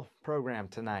incredible program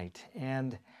tonight.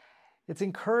 And it's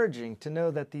encouraging to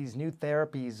know that these new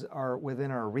therapies are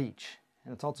within our reach.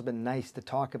 And it's also been nice to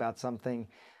talk about something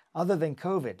other than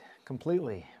COVID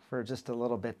completely for just a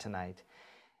little bit tonight.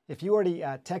 If you already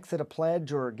texted a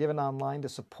pledge or given online to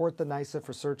support the NYSCF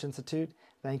Research Institute,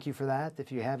 thank you for that.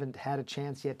 If you haven't had a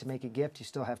chance yet to make a gift, you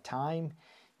still have time.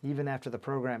 Even after the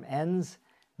program ends,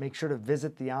 make sure to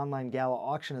visit the online gala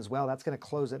auction as well. That's going to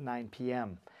close at 9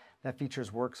 p.m. That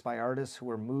features works by artists who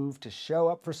were moved to show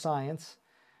up for science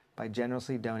by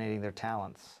generously donating their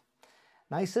talents.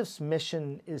 NYSCF's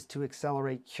mission is to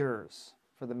accelerate cures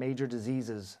for the major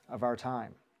diseases of our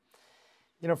time.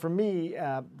 You know, for me,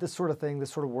 this sort of thing,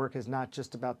 this sort of work is not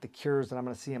just about the cures that I'm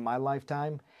going to see in my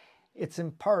lifetime. It's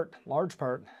in part, large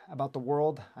part, about the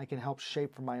world I can help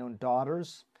shape for my own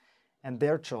daughters and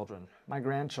their children, my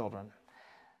grandchildren.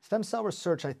 Stem cell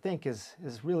research, I think, is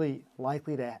really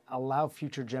likely to allow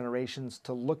future generations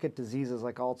to look at diseases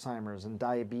like Alzheimer's and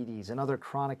diabetes and other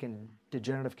chronic and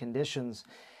degenerative conditions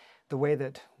the way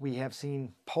that we have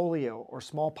seen polio or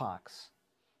smallpox.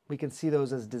 We can see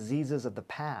those as diseases of the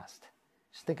past.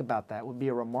 Just think about that. It would be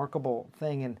a remarkable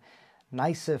thing, and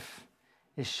NYSCF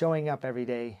is showing up every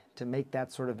day to make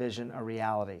that sort of vision a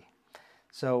reality.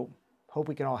 So hope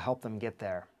we can all help them get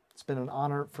there. It's been an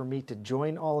honor for me to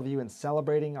join all of you in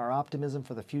celebrating our optimism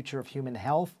for the future of human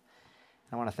health.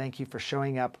 I want to thank you for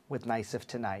showing up with NYSCF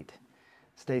tonight.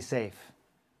 Stay safe.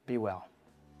 Be well.